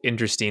so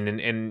interesting,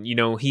 and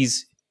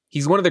he's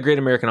one of the great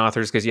American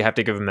authors, because you have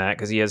to give him that,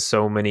 because he has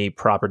so many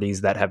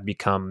properties that have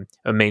become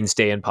a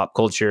mainstay in pop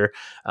culture.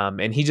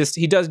 And he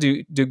does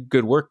do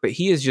good work, but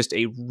he is just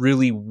a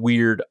really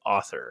weird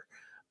author.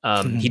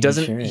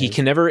 He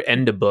can never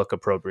end a book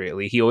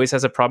appropriately. He always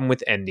has a problem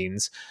with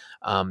endings.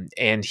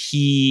 And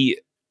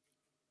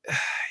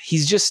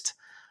he's just,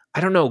 I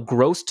don't know,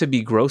 gross to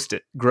be gross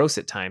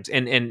at times,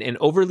 and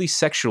overly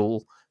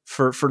sexual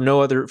for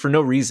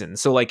no reason.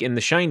 So like in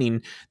The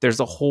Shining, there's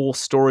a whole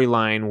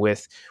storyline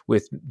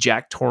with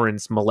Jack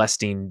Torrance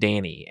molesting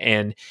Danny,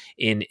 and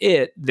in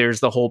It, there's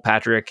the whole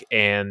Patrick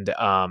and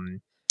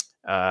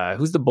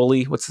who's the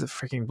bully? What's the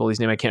freaking bully's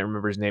name? I can't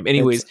remember his name.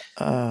 Anyways,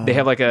 they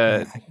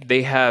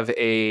have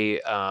a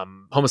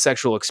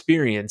homosexual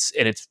experience,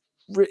 and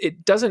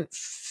it doesn't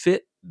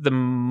fit the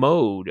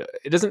mode.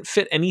 It doesn't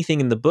fit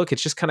anything in the book. It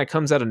just kind of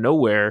comes out of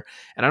nowhere,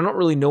 and I don't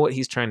really know what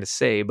he's trying to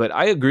say. But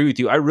I agree with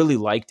you. I really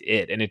liked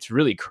it, and it's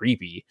really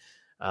creepy.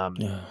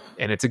 And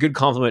it's a good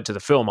compliment to the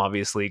film,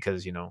 obviously,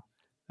 because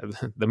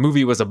the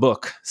movie was a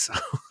book. So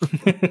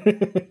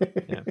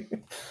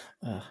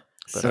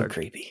so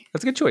creepy.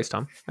 That's a good choice,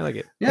 Tom. I like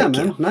it. Yeah, Thank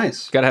you.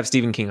 Nice. Got to have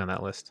Stephen King on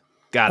that list.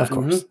 Got it. Of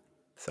course.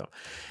 So,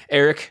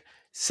 Eric,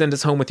 send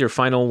us home with your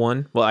final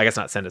one. Well, I guess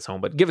not send us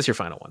home, but give us your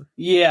final one.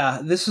 Yeah,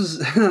 this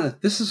is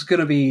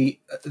kind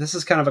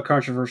of a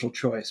controversial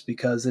choice,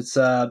 because it's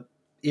whoa.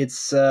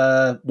 It's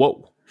a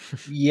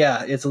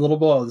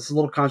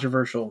little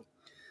controversial.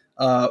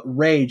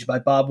 Rage by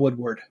Bob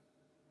Woodward.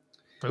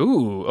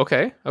 Ooh,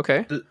 okay.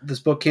 This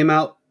book came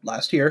out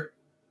last year.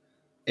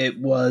 It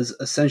was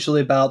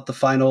essentially about the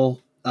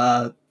final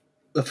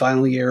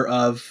year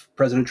of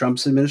President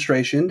Trump's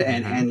administration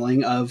and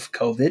handling of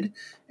COVID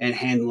and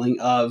handling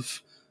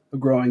of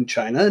growing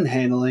China and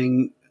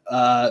handling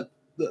the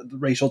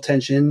racial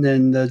tension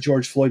and the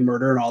George Floyd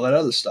murder and all that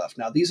other stuff.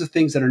 Now, these are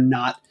things that are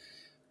not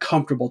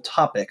comfortable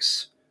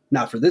topics,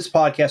 not for this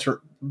podcast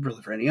or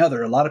really for any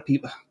other. A lot of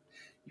people,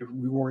 you're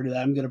worried that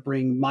I'm going to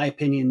bring my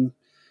opinion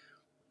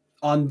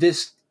on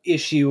this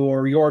issue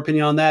or your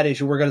opinion on that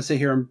issue. We're going to sit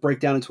here and break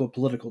down into a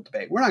political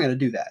debate. We're not going to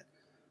do that,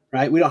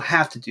 right? We don't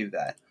have to do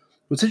that.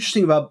 What's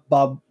interesting about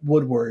Bob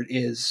Woodward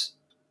is,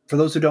 for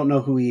those who don't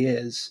know who he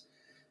is,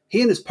 he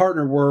and his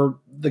partner were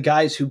the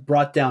guys who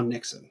brought down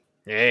Nixon.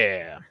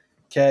 Yeah.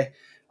 Okay.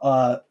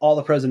 All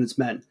the president's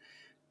men.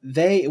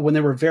 When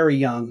they were very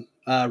young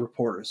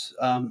reporters,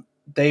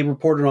 they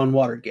reported on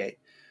Watergate.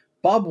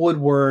 Bob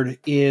Woodward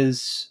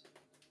is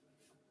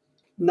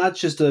not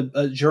just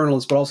a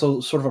journalist, but also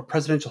sort of a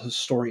presidential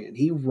historian.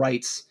 He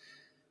writes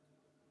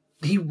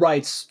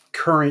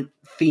current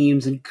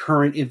themes and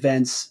current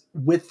events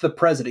with the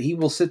president. He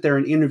will sit there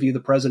and interview the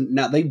president.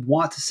 Now, they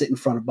want to sit in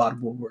front of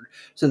Bob Woodward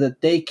so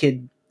that they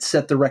could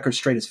set the record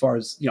straight as far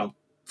as,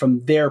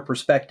 from their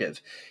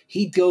perspective.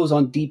 He goes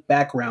on deep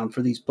background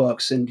for these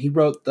books, and he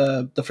wrote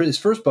his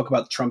first book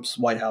about Trump's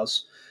White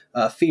House,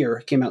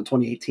 Fear, came out in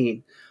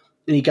 2018.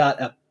 And he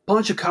got a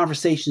bunch of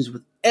conversations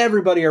with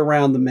everybody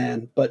around the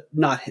man, but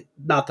not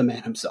the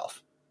man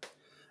himself.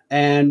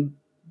 And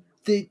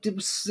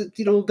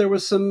there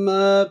was some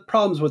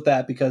problems with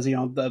that because,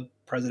 the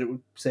president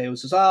would say it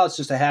was it's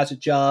just a hatchet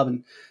job.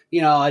 And,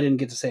 I didn't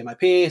get to say my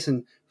piece,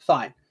 and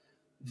fine.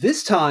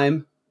 This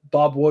time,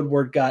 Bob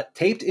Woodward got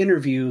taped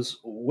interviews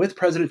with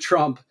President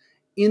Trump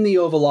in the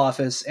Oval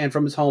Office and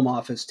from his home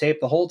office, taped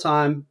the whole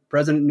time.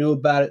 President knew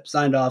about it,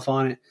 signed off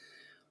on it.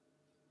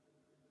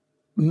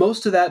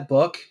 Most of that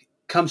book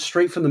comes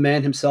straight from the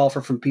man himself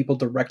or from people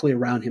directly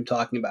around him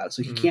talking about it.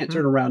 So he can't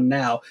turn around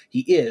now.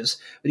 He is,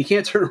 but he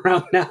can't turn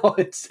around now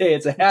and say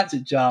it's a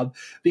hatchet job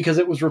because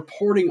it was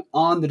reporting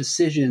on the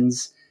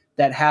decisions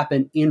that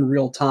happened in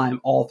real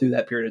time all through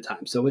that period of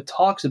time. So it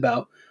talks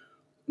about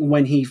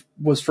when he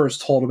was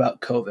first told about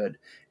COVID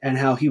and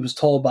how he was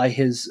told by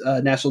his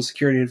national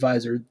security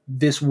advisor,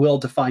 this will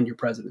define your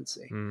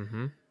presidency.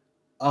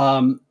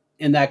 And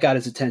that got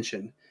his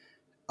attention.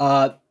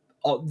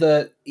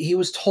 He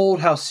was told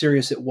how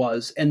serious it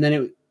was, and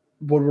then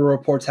Woodward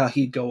reports how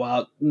he'd go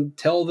out and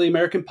tell the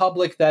American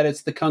public that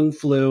it's the Kung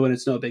flu and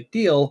it's no big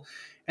deal,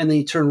 and then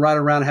he'd turn right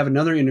around and have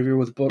another interview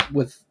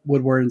with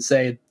Woodward and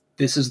say,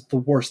 "This is the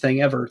worst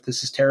thing ever.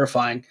 This is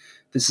terrifying.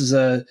 This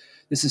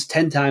is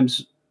 10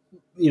 times,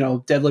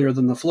 deadlier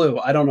than the flu.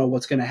 I don't know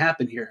what's going to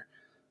happen here."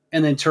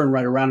 And then turn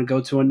right around and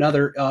go to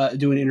another,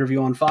 do an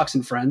interview on Fox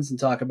and Friends and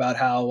talk about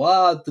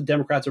how the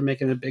Democrats are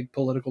making a big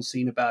political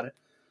scene about it.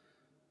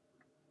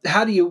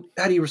 How do you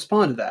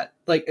respond to that?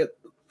 Like,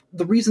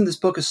 the reason this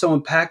book is so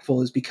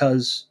impactful is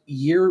because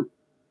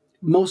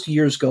most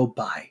years go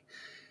by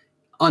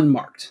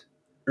unmarked,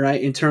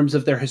 right? In terms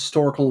of their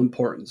historical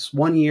importance.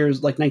 One year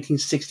is like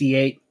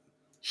 1968,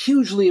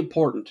 hugely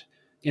important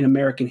in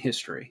American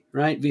history,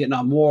 right?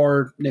 Vietnam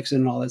War,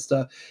 Nixon, and all that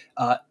stuff.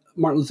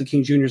 Martin Luther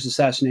King Jr.'s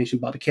assassination,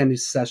 Bobby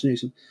Kennedy's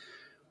assassination.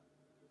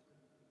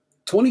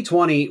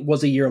 2020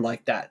 was a year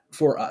like that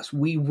for us.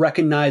 We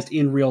recognized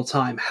in real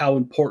time how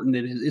important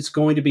it is. It's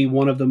going to be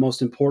one of the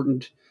most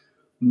important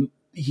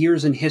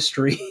years in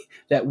history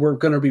that we're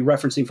going to be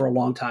referencing for a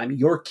long time.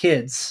 Your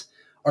kids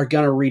are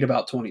going to read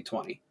about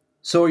 2020.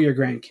 So are your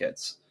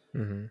grandkids.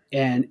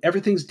 And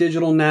everything's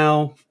digital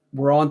now.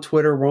 We're on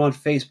Twitter. We're on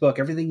Facebook.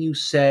 Everything you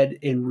said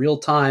in real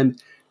time,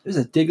 there's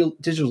a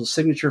digital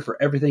signature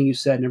for everything you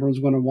said. And everyone's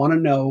going to want to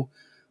know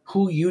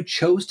who you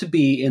chose to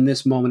be in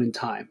this moment in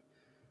time,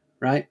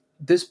 right?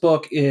 This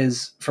book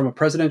is from a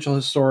presidential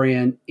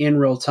historian in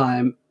real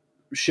time,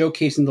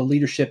 showcasing the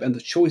leadership and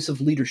the choice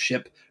of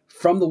leadership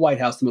from the White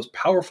House, the most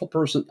powerful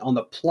person on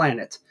the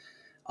planet,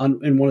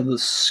 in one of the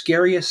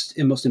scariest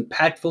and most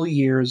impactful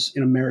years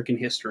in American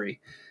history.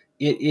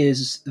 It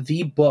is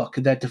the book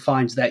that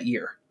defines that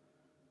year.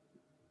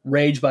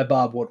 Rage by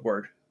Bob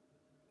Woodward.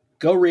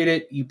 Go read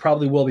it. You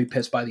probably will be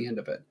pissed by the end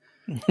of it.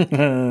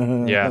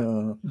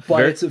 Yeah,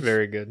 but it's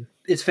very good.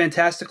 It's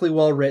fantastically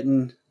well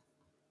written,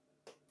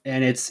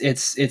 and it's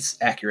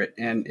accurate,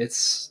 and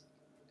it's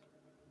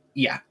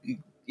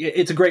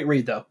a great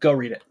read though. Go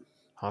read it.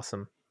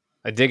 Awesome.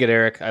 I dig it,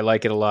 Eric. I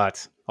like it a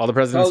lot. All the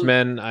President's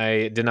Men.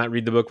 I did not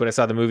read the book, but I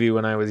saw the movie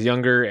when I was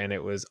younger, and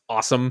it was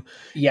awesome.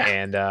 Yeah.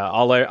 And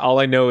all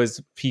I know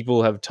is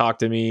people have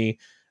talked to me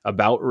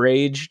about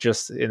Rage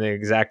just in the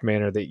exact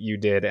manner that you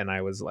did, and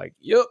I was like,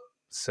 "Yep."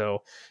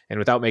 So, and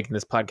without making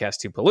this podcast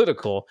too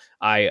political,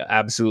 I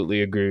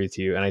absolutely agree with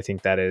you, and I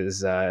think that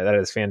is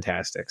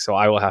fantastic. So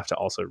I will have to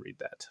also read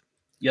that.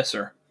 Yes,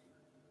 sir.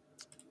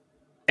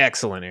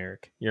 Excellent,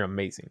 Eric. You're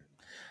amazing.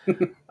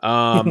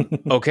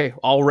 Okay,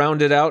 I'll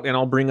round it out and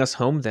I'll bring us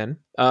home then.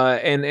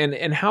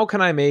 And how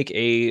can I make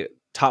a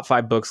top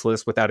 5 books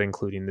list without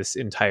including this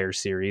entire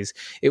series.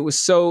 It was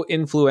so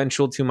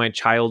influential to my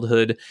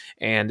childhood,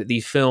 and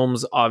the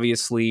films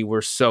obviously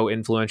were so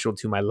influential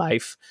to my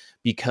life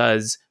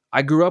because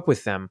I grew up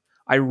with them.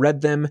 I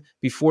read them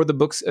before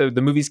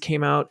the movies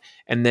came out,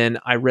 and then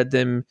I read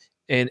them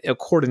in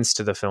accordance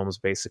to the films,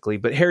 basically.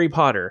 But Harry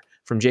Potter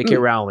from J.K.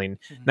 Rowling,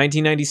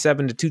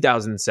 1997 to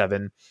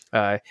 2007.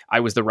 I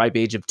was the ripe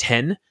age of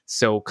 10,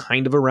 so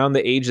kind of around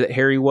the age that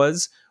Harry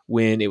was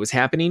when it was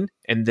happening.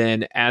 And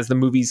then as the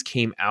movies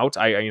came out,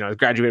 I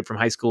graduated from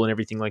high school and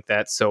everything like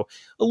that. So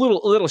a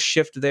little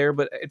shift there,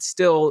 but it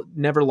still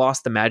never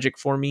lost the magic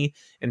for me,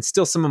 and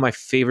still some of my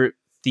favorite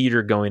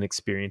theater going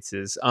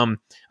experiences.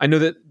 I know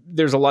that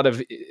there are a lot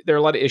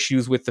of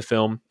issues with the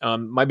film.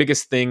 My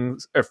biggest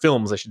things, or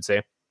films, I should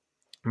say.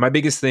 My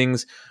biggest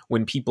things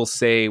when people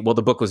say, well,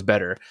 the book was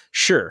better.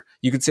 Sure,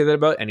 you could say that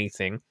about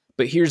anything,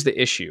 but here's the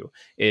issue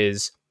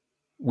is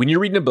when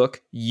you're reading a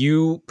book,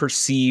 you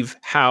perceive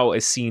how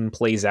a scene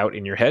plays out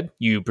in your head.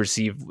 You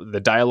perceive the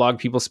dialogue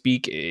people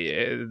speak,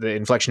 the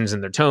inflections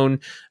in their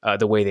tone,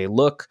 the way they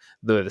look,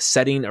 the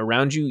setting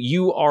around you.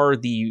 You are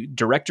the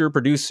director,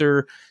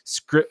 producer,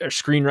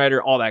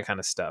 screenwriter, all that kind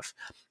of stuff.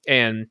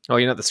 And, well,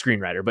 you're not the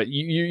screenwriter, but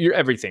you're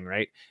everything,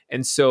 right?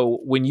 And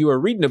so when you are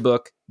reading a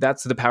book,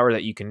 that's the power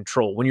that you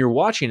control. When you're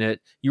watching it,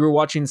 you are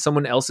watching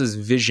someone else's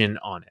vision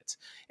on it.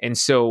 And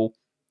so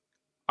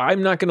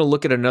I'm not going to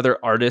look at another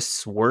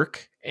artist's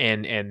work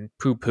and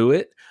poo-poo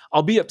it.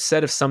 I'll be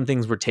upset if some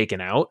things were taken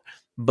out,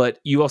 but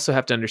you also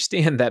have to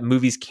understand that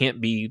movies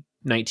can't be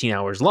 19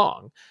 hours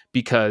long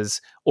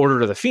because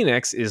Order of the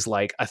Phoenix is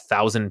like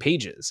 1,000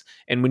 pages.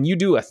 And when you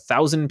do a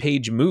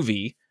 1,000-page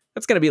movie,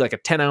 that's going to be like a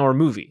 10-hour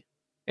movie.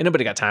 Ain't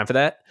nobody got time for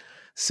that.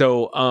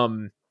 So,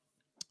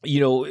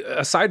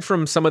 aside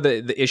from some of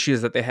the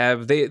issues that they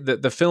have,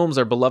 the films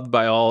are beloved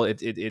by all.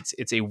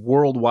 It's a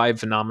worldwide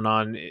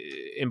phenomenon,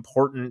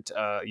 important,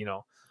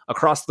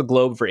 across the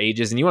globe for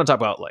ages. And you want to talk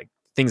about like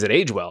things that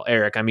age well,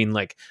 Eric? I mean,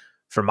 like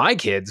for my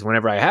kids,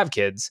 whenever I have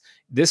kids,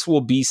 this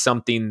will be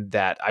something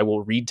that I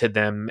will read to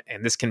them,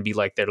 and this can be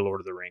like their Lord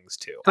of the Rings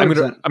too.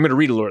 100%. I'm gonna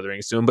read a Lord of the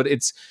Rings to them, but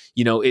it's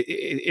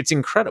it's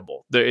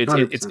incredible.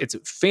 It's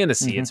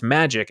fantasy, it's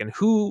magic, and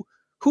who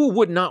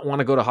would not want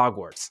to go to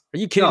Hogwarts? Are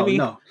you kidding me?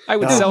 No. I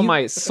would sell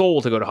my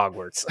soul to go to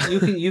Hogwarts.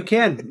 You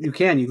can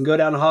go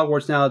down to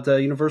Hogwarts now at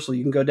Universal.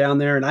 You can go down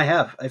there, and I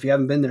have. If you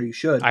haven't been there, you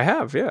should. I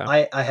have, yeah.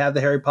 I have the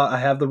Harry Potter. I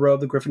have the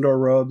robe, the Gryffindor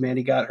robe.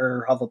 Mandy got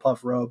her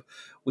Hufflepuff robe.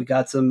 We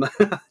got some.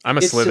 I'm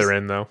a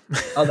Slytherin, though.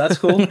 Oh, that's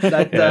cool.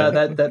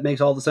 That makes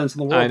all the sense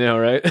in the world. I know,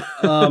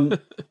 right?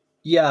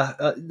 Yeah.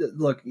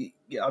 Look,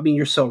 I mean,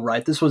 you're so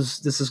right. This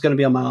is going to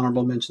be on my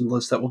honorable mention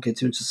list that we'll get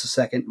to in just a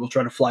second. We'll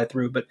try to fly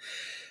through, but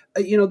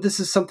this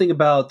is something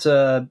about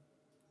the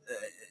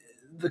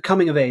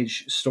coming of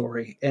age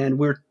story, and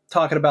we're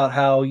talking about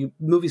how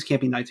movies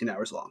can't be 19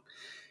 hours long.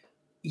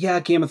 Yeah,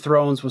 Game of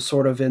Thrones was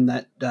sort of in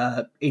that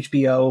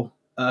HBO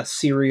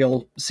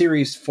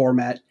series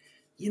format.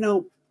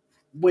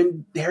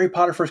 When Harry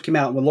Potter first came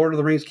out, when Lord of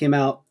the Rings came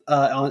out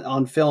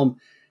on film,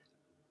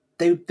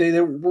 they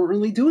weren't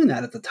really doing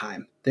that at the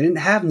time. They didn't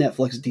have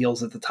Netflix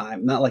deals at the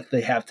time, not like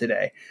they have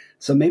today.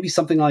 So maybe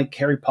something like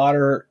Harry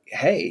Potter,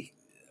 hey,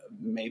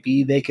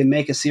 maybe they can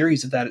make a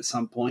series of that at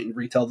some point and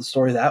retell the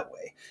story that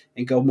way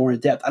and go more in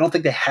depth. I don't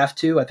think they have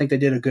to. I think they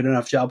did a good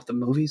enough job with the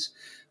movies.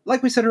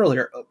 Like we said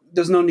earlier,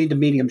 there's no need to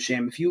medium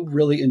shame. If you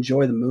really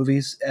enjoy the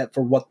movies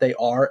for what they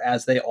are,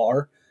 as they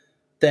are,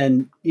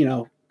 then,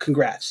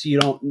 congrats. You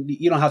don't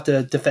have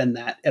to defend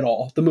that at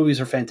all. The movies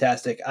are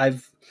fantastic.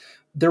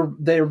 They're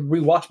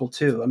rewatchable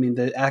too. I mean,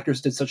 the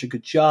actors did such a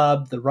good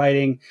job, the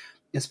writing,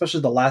 especially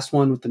the last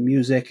one with the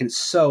music, and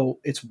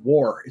it's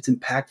war, it's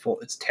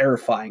impactful, it's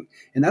terrifying,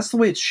 and that's the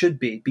way it should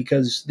be,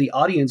 because the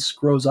audience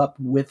grows up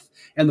with,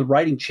 and the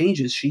writing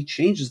changes. She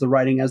changes the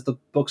writing as the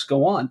books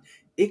go on.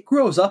 It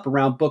grows up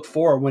around book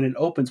 4 when it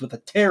opens with a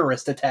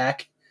terrorist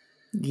attack.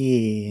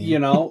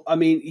 Yeah, I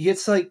mean,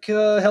 it's like,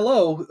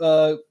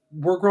 hello,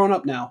 we're grown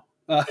up now.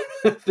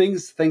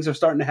 Things are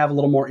starting to have a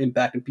little more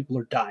impact, and people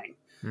are dying.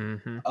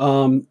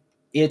 Mm-hmm.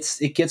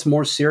 It gets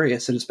more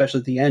serious, and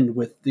especially at the end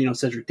with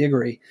Cedric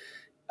Diggory.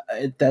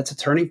 That's a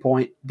turning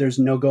point. There's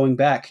no going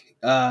back.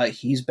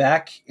 He's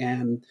back,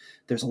 and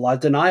there's a lot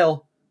of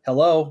denial.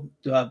 Hello,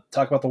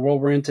 talk about the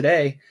world we're in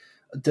today.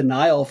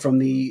 Denial from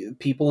the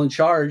people in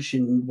charge,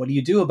 and what do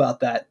you do about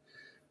that?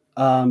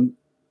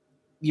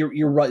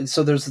 You're right.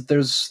 So there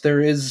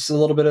is a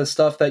little bit of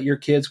stuff that your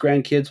kids,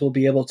 grandkids will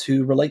be able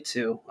to relate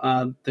to.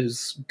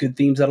 There's good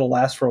themes that'll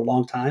last for a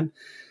long time,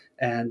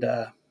 and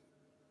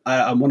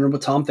I'm wondering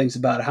what Tom thinks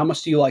about it. How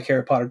much do you like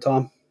Harry Potter,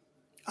 Tom?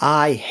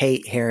 I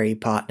hate Harry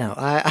Potter. No,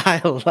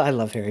 I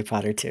love Harry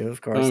Potter too,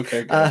 of course.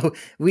 Okay, good.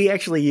 We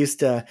actually used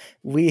to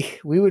we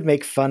would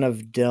make fun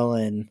of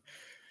Dylan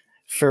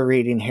for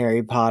reading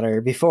Harry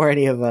Potter before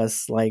any of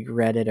us like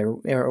read it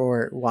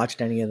or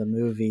watched any of the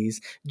movies,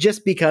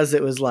 just because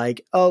it was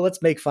like, oh,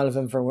 let's make fun of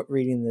him for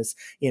reading this,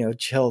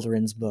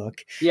 children's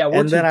book. Yeah,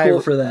 we're too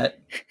cool for that.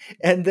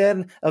 And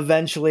then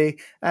eventually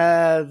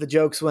the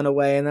jokes went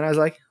away, and then I was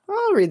like,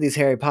 I'll read these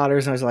Harry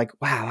Potters, and I was like,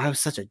 wow, I was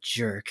such a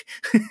jerk.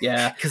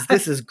 Yeah. Because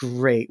this is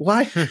great.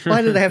 Why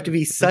did I have to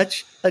be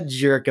such a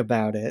jerk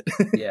about it?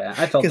 Yeah,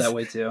 I felt that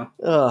way too.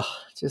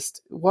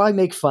 Just why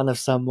make fun of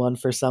someone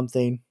for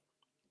something?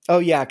 Oh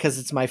yeah, because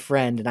it's my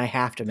friend and I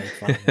have to make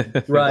fun of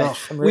him. Right.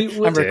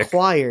 I'm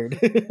required.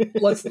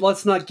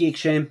 Let's not geek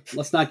shame.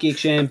 Let's not geek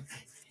shame.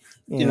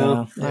 You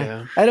know?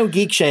 Yeah. I don't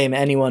geek shame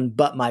anyone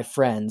but my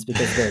friends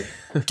because they're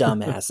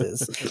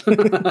dumbasses.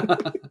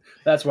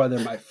 That's why they're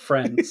my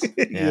friends.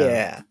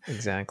 Yeah.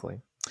 Exactly.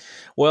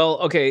 Well,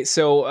 okay,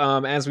 so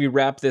as we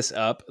wrap this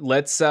up,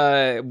 let's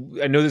I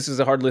know this is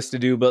a hard list to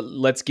do, but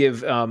let's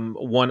give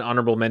one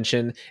honorable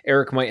mention.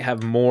 Eric might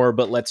have more,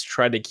 but let's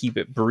try to keep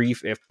it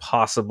brief if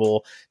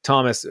possible.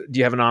 Thomas, do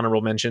you have an honorable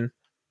mention?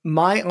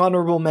 My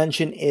honorable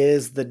mention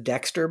is the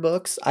Dexter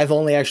books. I've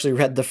only actually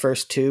read the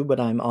first 2, but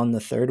I'm on the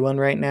 3rd one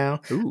right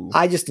now. Ooh.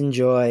 I just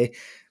enjoy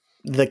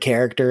the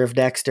character of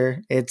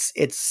Dexter.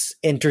 It's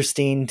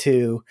interesting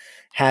to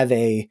have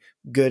a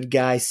good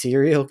guy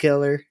serial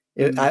killer.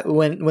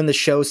 When the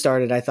show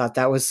started, I thought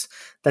that's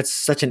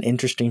such an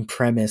interesting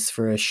premise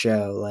for a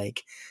show.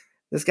 Like,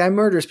 this guy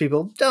murders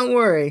people. Don't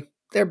worry,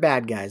 they're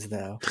bad guys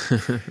though.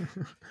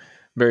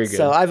 Very good.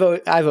 So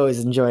I've always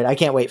enjoyed. I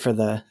can't wait for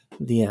the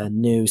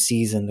new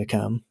season to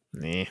come.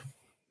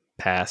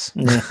 Pass.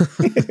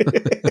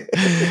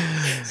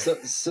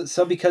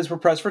 So because we're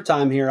pressed for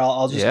time here,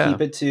 I'll just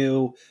keep it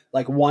to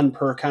like one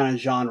per kind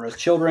of genre.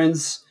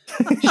 Children's,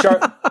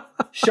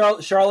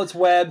 Charlotte's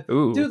Web.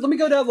 Ooh. Dude, let me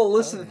go down the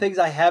list of the things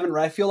I haven't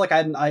read. I feel like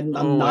I'm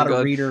not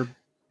a reader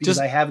because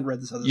I haven't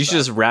read this other stuff. You should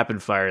just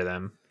rapid fire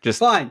them. Just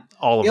fine.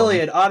 All of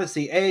Iliad, them.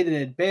 Odyssey,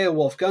 Aeneid,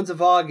 Beowulf, Guns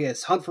of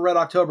August, Hunt for Red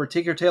October,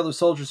 Tinker Tailor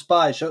Soldier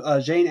Spy,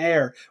 Jane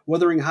Eyre,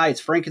 Wuthering Heights,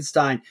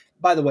 Frankenstein.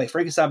 By the way,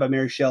 Frankenstein by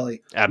Mary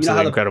Shelley.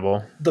 Absolutely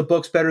incredible. The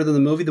book's better than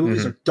the movie. The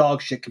movies are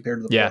dog shit compared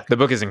to the book. Yeah, the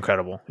book is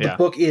incredible. The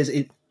book is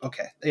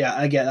okay.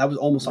 Yeah, again, that was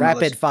almost on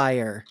rapid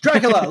fire.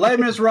 Dracula, Les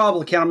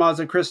Miserables, Count of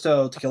Monte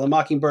Cristo, To Kill a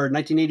Mockingbird,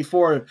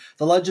 1984,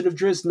 The Legend of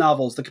Drizzt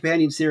novels, the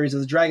companion series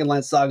of the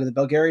Dragonlance saga, the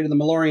Belgariad and the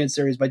Malorian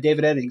series by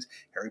David Eddings,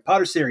 Harry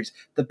Potter series,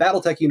 the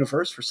BattleTech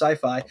universe for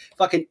sci-fi,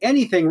 fucking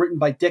anything written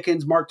by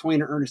Dickens, Mark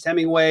Twain, or Ernest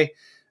Hemingway,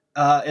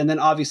 and then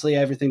obviously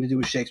everything to do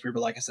with Shakespeare.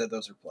 But like I said,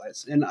 those are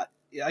plays. And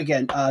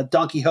again,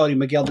 Don Quixote,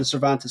 Miguel de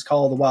Cervantes,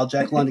 Call of the Wild,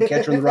 Jack London,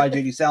 Catcher in the Rye,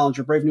 J.D.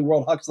 Salinger, Brave New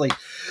World, Huxley,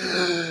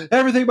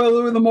 everything by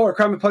Louis L'Amour,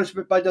 Crime and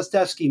Punishment by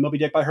Dostoevsky, Moby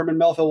Dick by Herman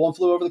Melville, One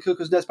Flew Over the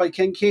Cuckoo's Nest by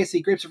Ken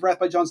Casey, Grapes of Wrath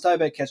by John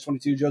Steinbeck,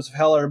 Catch-22, Joseph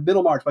Heller,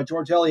 Middlemarch by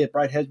George Eliot,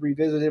 Brighthead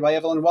Revisited by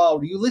Evelyn Waugh,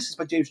 Ulysses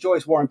by James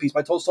Joyce, War and Peace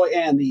by Tolstoy,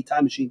 and The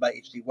Time Machine by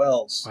H.G.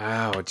 Wells.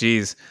 Wow,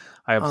 geez.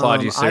 I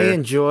applaud you, sir. I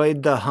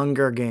enjoyed the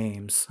Hunger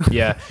Games.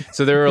 Yeah,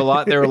 so there were a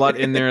lot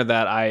in there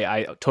that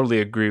I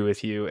totally agree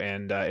with you,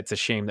 and it's a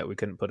shame that we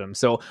couldn't put them.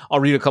 So I'll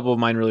read a couple of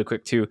mine really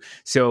quick too.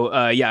 So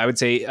I would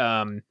say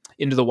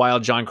Into the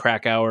Wild, John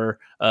Krakauer,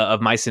 Of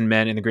Mice and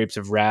Men and the Grapes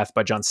of Wrath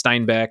by John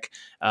Steinbeck.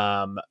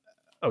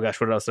 Oh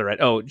gosh, what else did I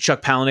write? Oh,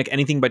 Chuck Palahniuk.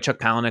 Anything by Chuck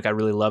Palahniuk, I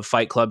really love.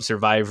 Fight Club,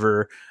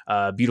 Survivor,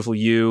 Beautiful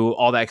You,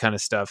 all that kind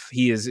of stuff.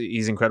 He's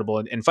incredible.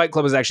 And Fight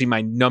Club is actually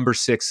my number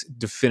 6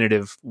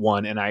 definitive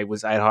one, and I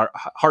had a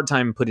hard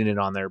time putting it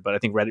on there, but I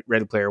think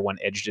Ready Player One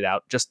edged it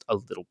out just a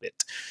little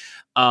bit.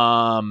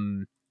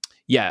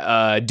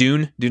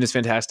 Dune is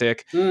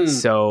fantastic.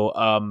 So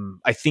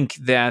I think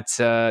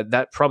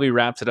that probably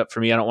wraps it up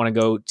for me. I don't want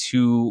to go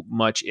too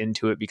much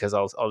into it because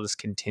I'll just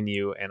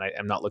continue, and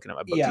I'm not looking at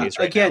my book case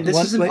right now. This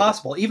is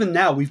impossible. Even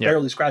now, we've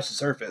barely scratched the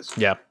surface.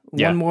 Yeah.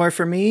 One more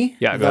for me.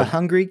 Yeah, The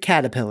Hungry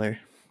Caterpillar.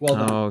 Well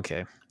done.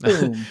 Okay.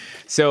 Boom.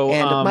 So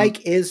and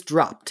Mike is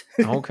dropped.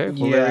 Okay,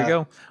 well there you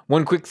go.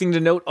 One quick thing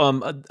to note: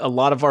 a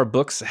lot of our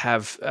books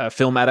have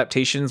film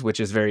adaptations, which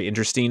is very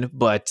interesting,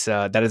 but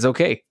that is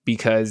okay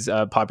because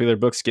popular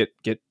books get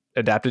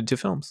adapted to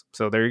films.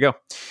 So there you go.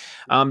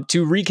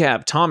 To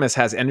recap, Thomas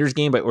has Ender's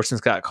Game by Orson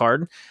Scott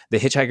Card, The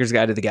Hitchhiker's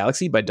Guide to the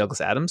Galaxy by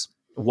Douglas Adams,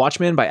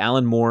 Watchmen by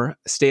Alan Moore,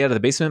 Stay Out of the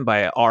Basement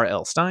by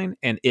R.L. Stine,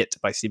 and It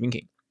by Stephen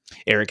King.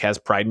 Eric has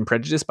Pride and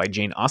Prejudice by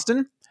Jane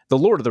Austen, The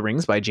Lord of the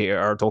Rings by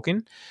J.R.R.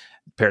 Tolkien,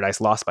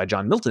 Paradise Lost by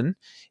John Milton,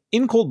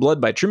 In Cold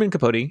Blood by Truman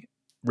Capote,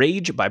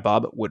 Rage by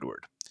Bob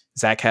Woodward.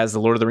 Zach has the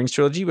Lord of the Rings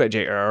trilogy by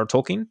J.R.R.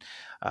 Tolkien,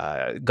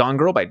 Gone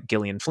Girl by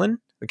Gillian Flynn,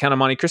 The Count of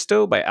Monte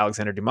Cristo by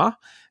Alexander Dumas,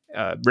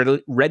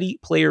 Ready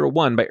Player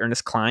One by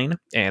Ernest Cline,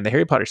 and the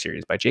Harry Potter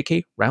series by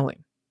J.K.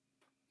 Rowling.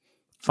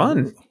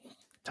 Fun. Ooh.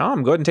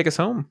 Tom, go ahead and take us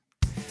home.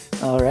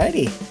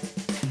 Alrighty.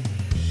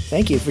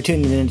 Thank you for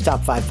tuning in to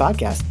Top 5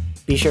 Podcast.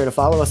 Be sure to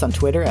follow us on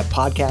Twitter at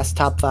Podcast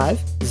Top 5,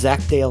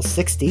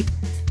 ZachDale60,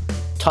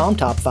 Tom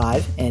Top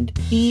 5, and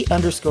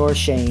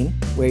E_Shane,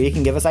 where you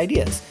can give us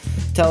ideas.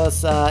 Tell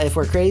us if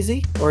we're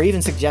crazy, or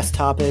even suggest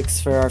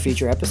topics for our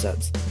future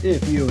episodes.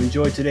 If you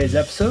enjoyed today's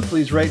episode,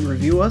 please rate and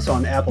review us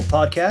on Apple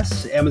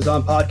Podcasts,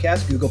 Amazon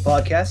Podcasts, Google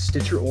Podcasts,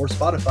 Stitcher, or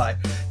Spotify.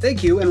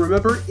 Thank you, and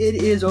remember, it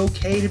is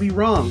okay to be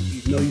wrong,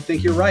 even though you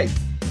think you're right.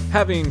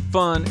 Having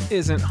fun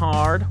isn't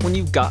hard when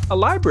you've got a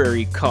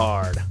library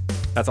card.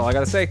 That's all I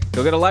gotta say.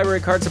 Go get a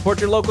library card,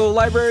 support your local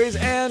libraries,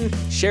 and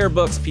share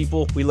books,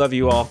 people. We love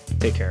you all.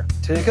 Take care.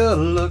 Take a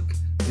look.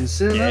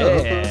 It's in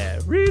Yeah.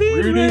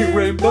 Reading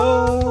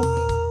Rainbow.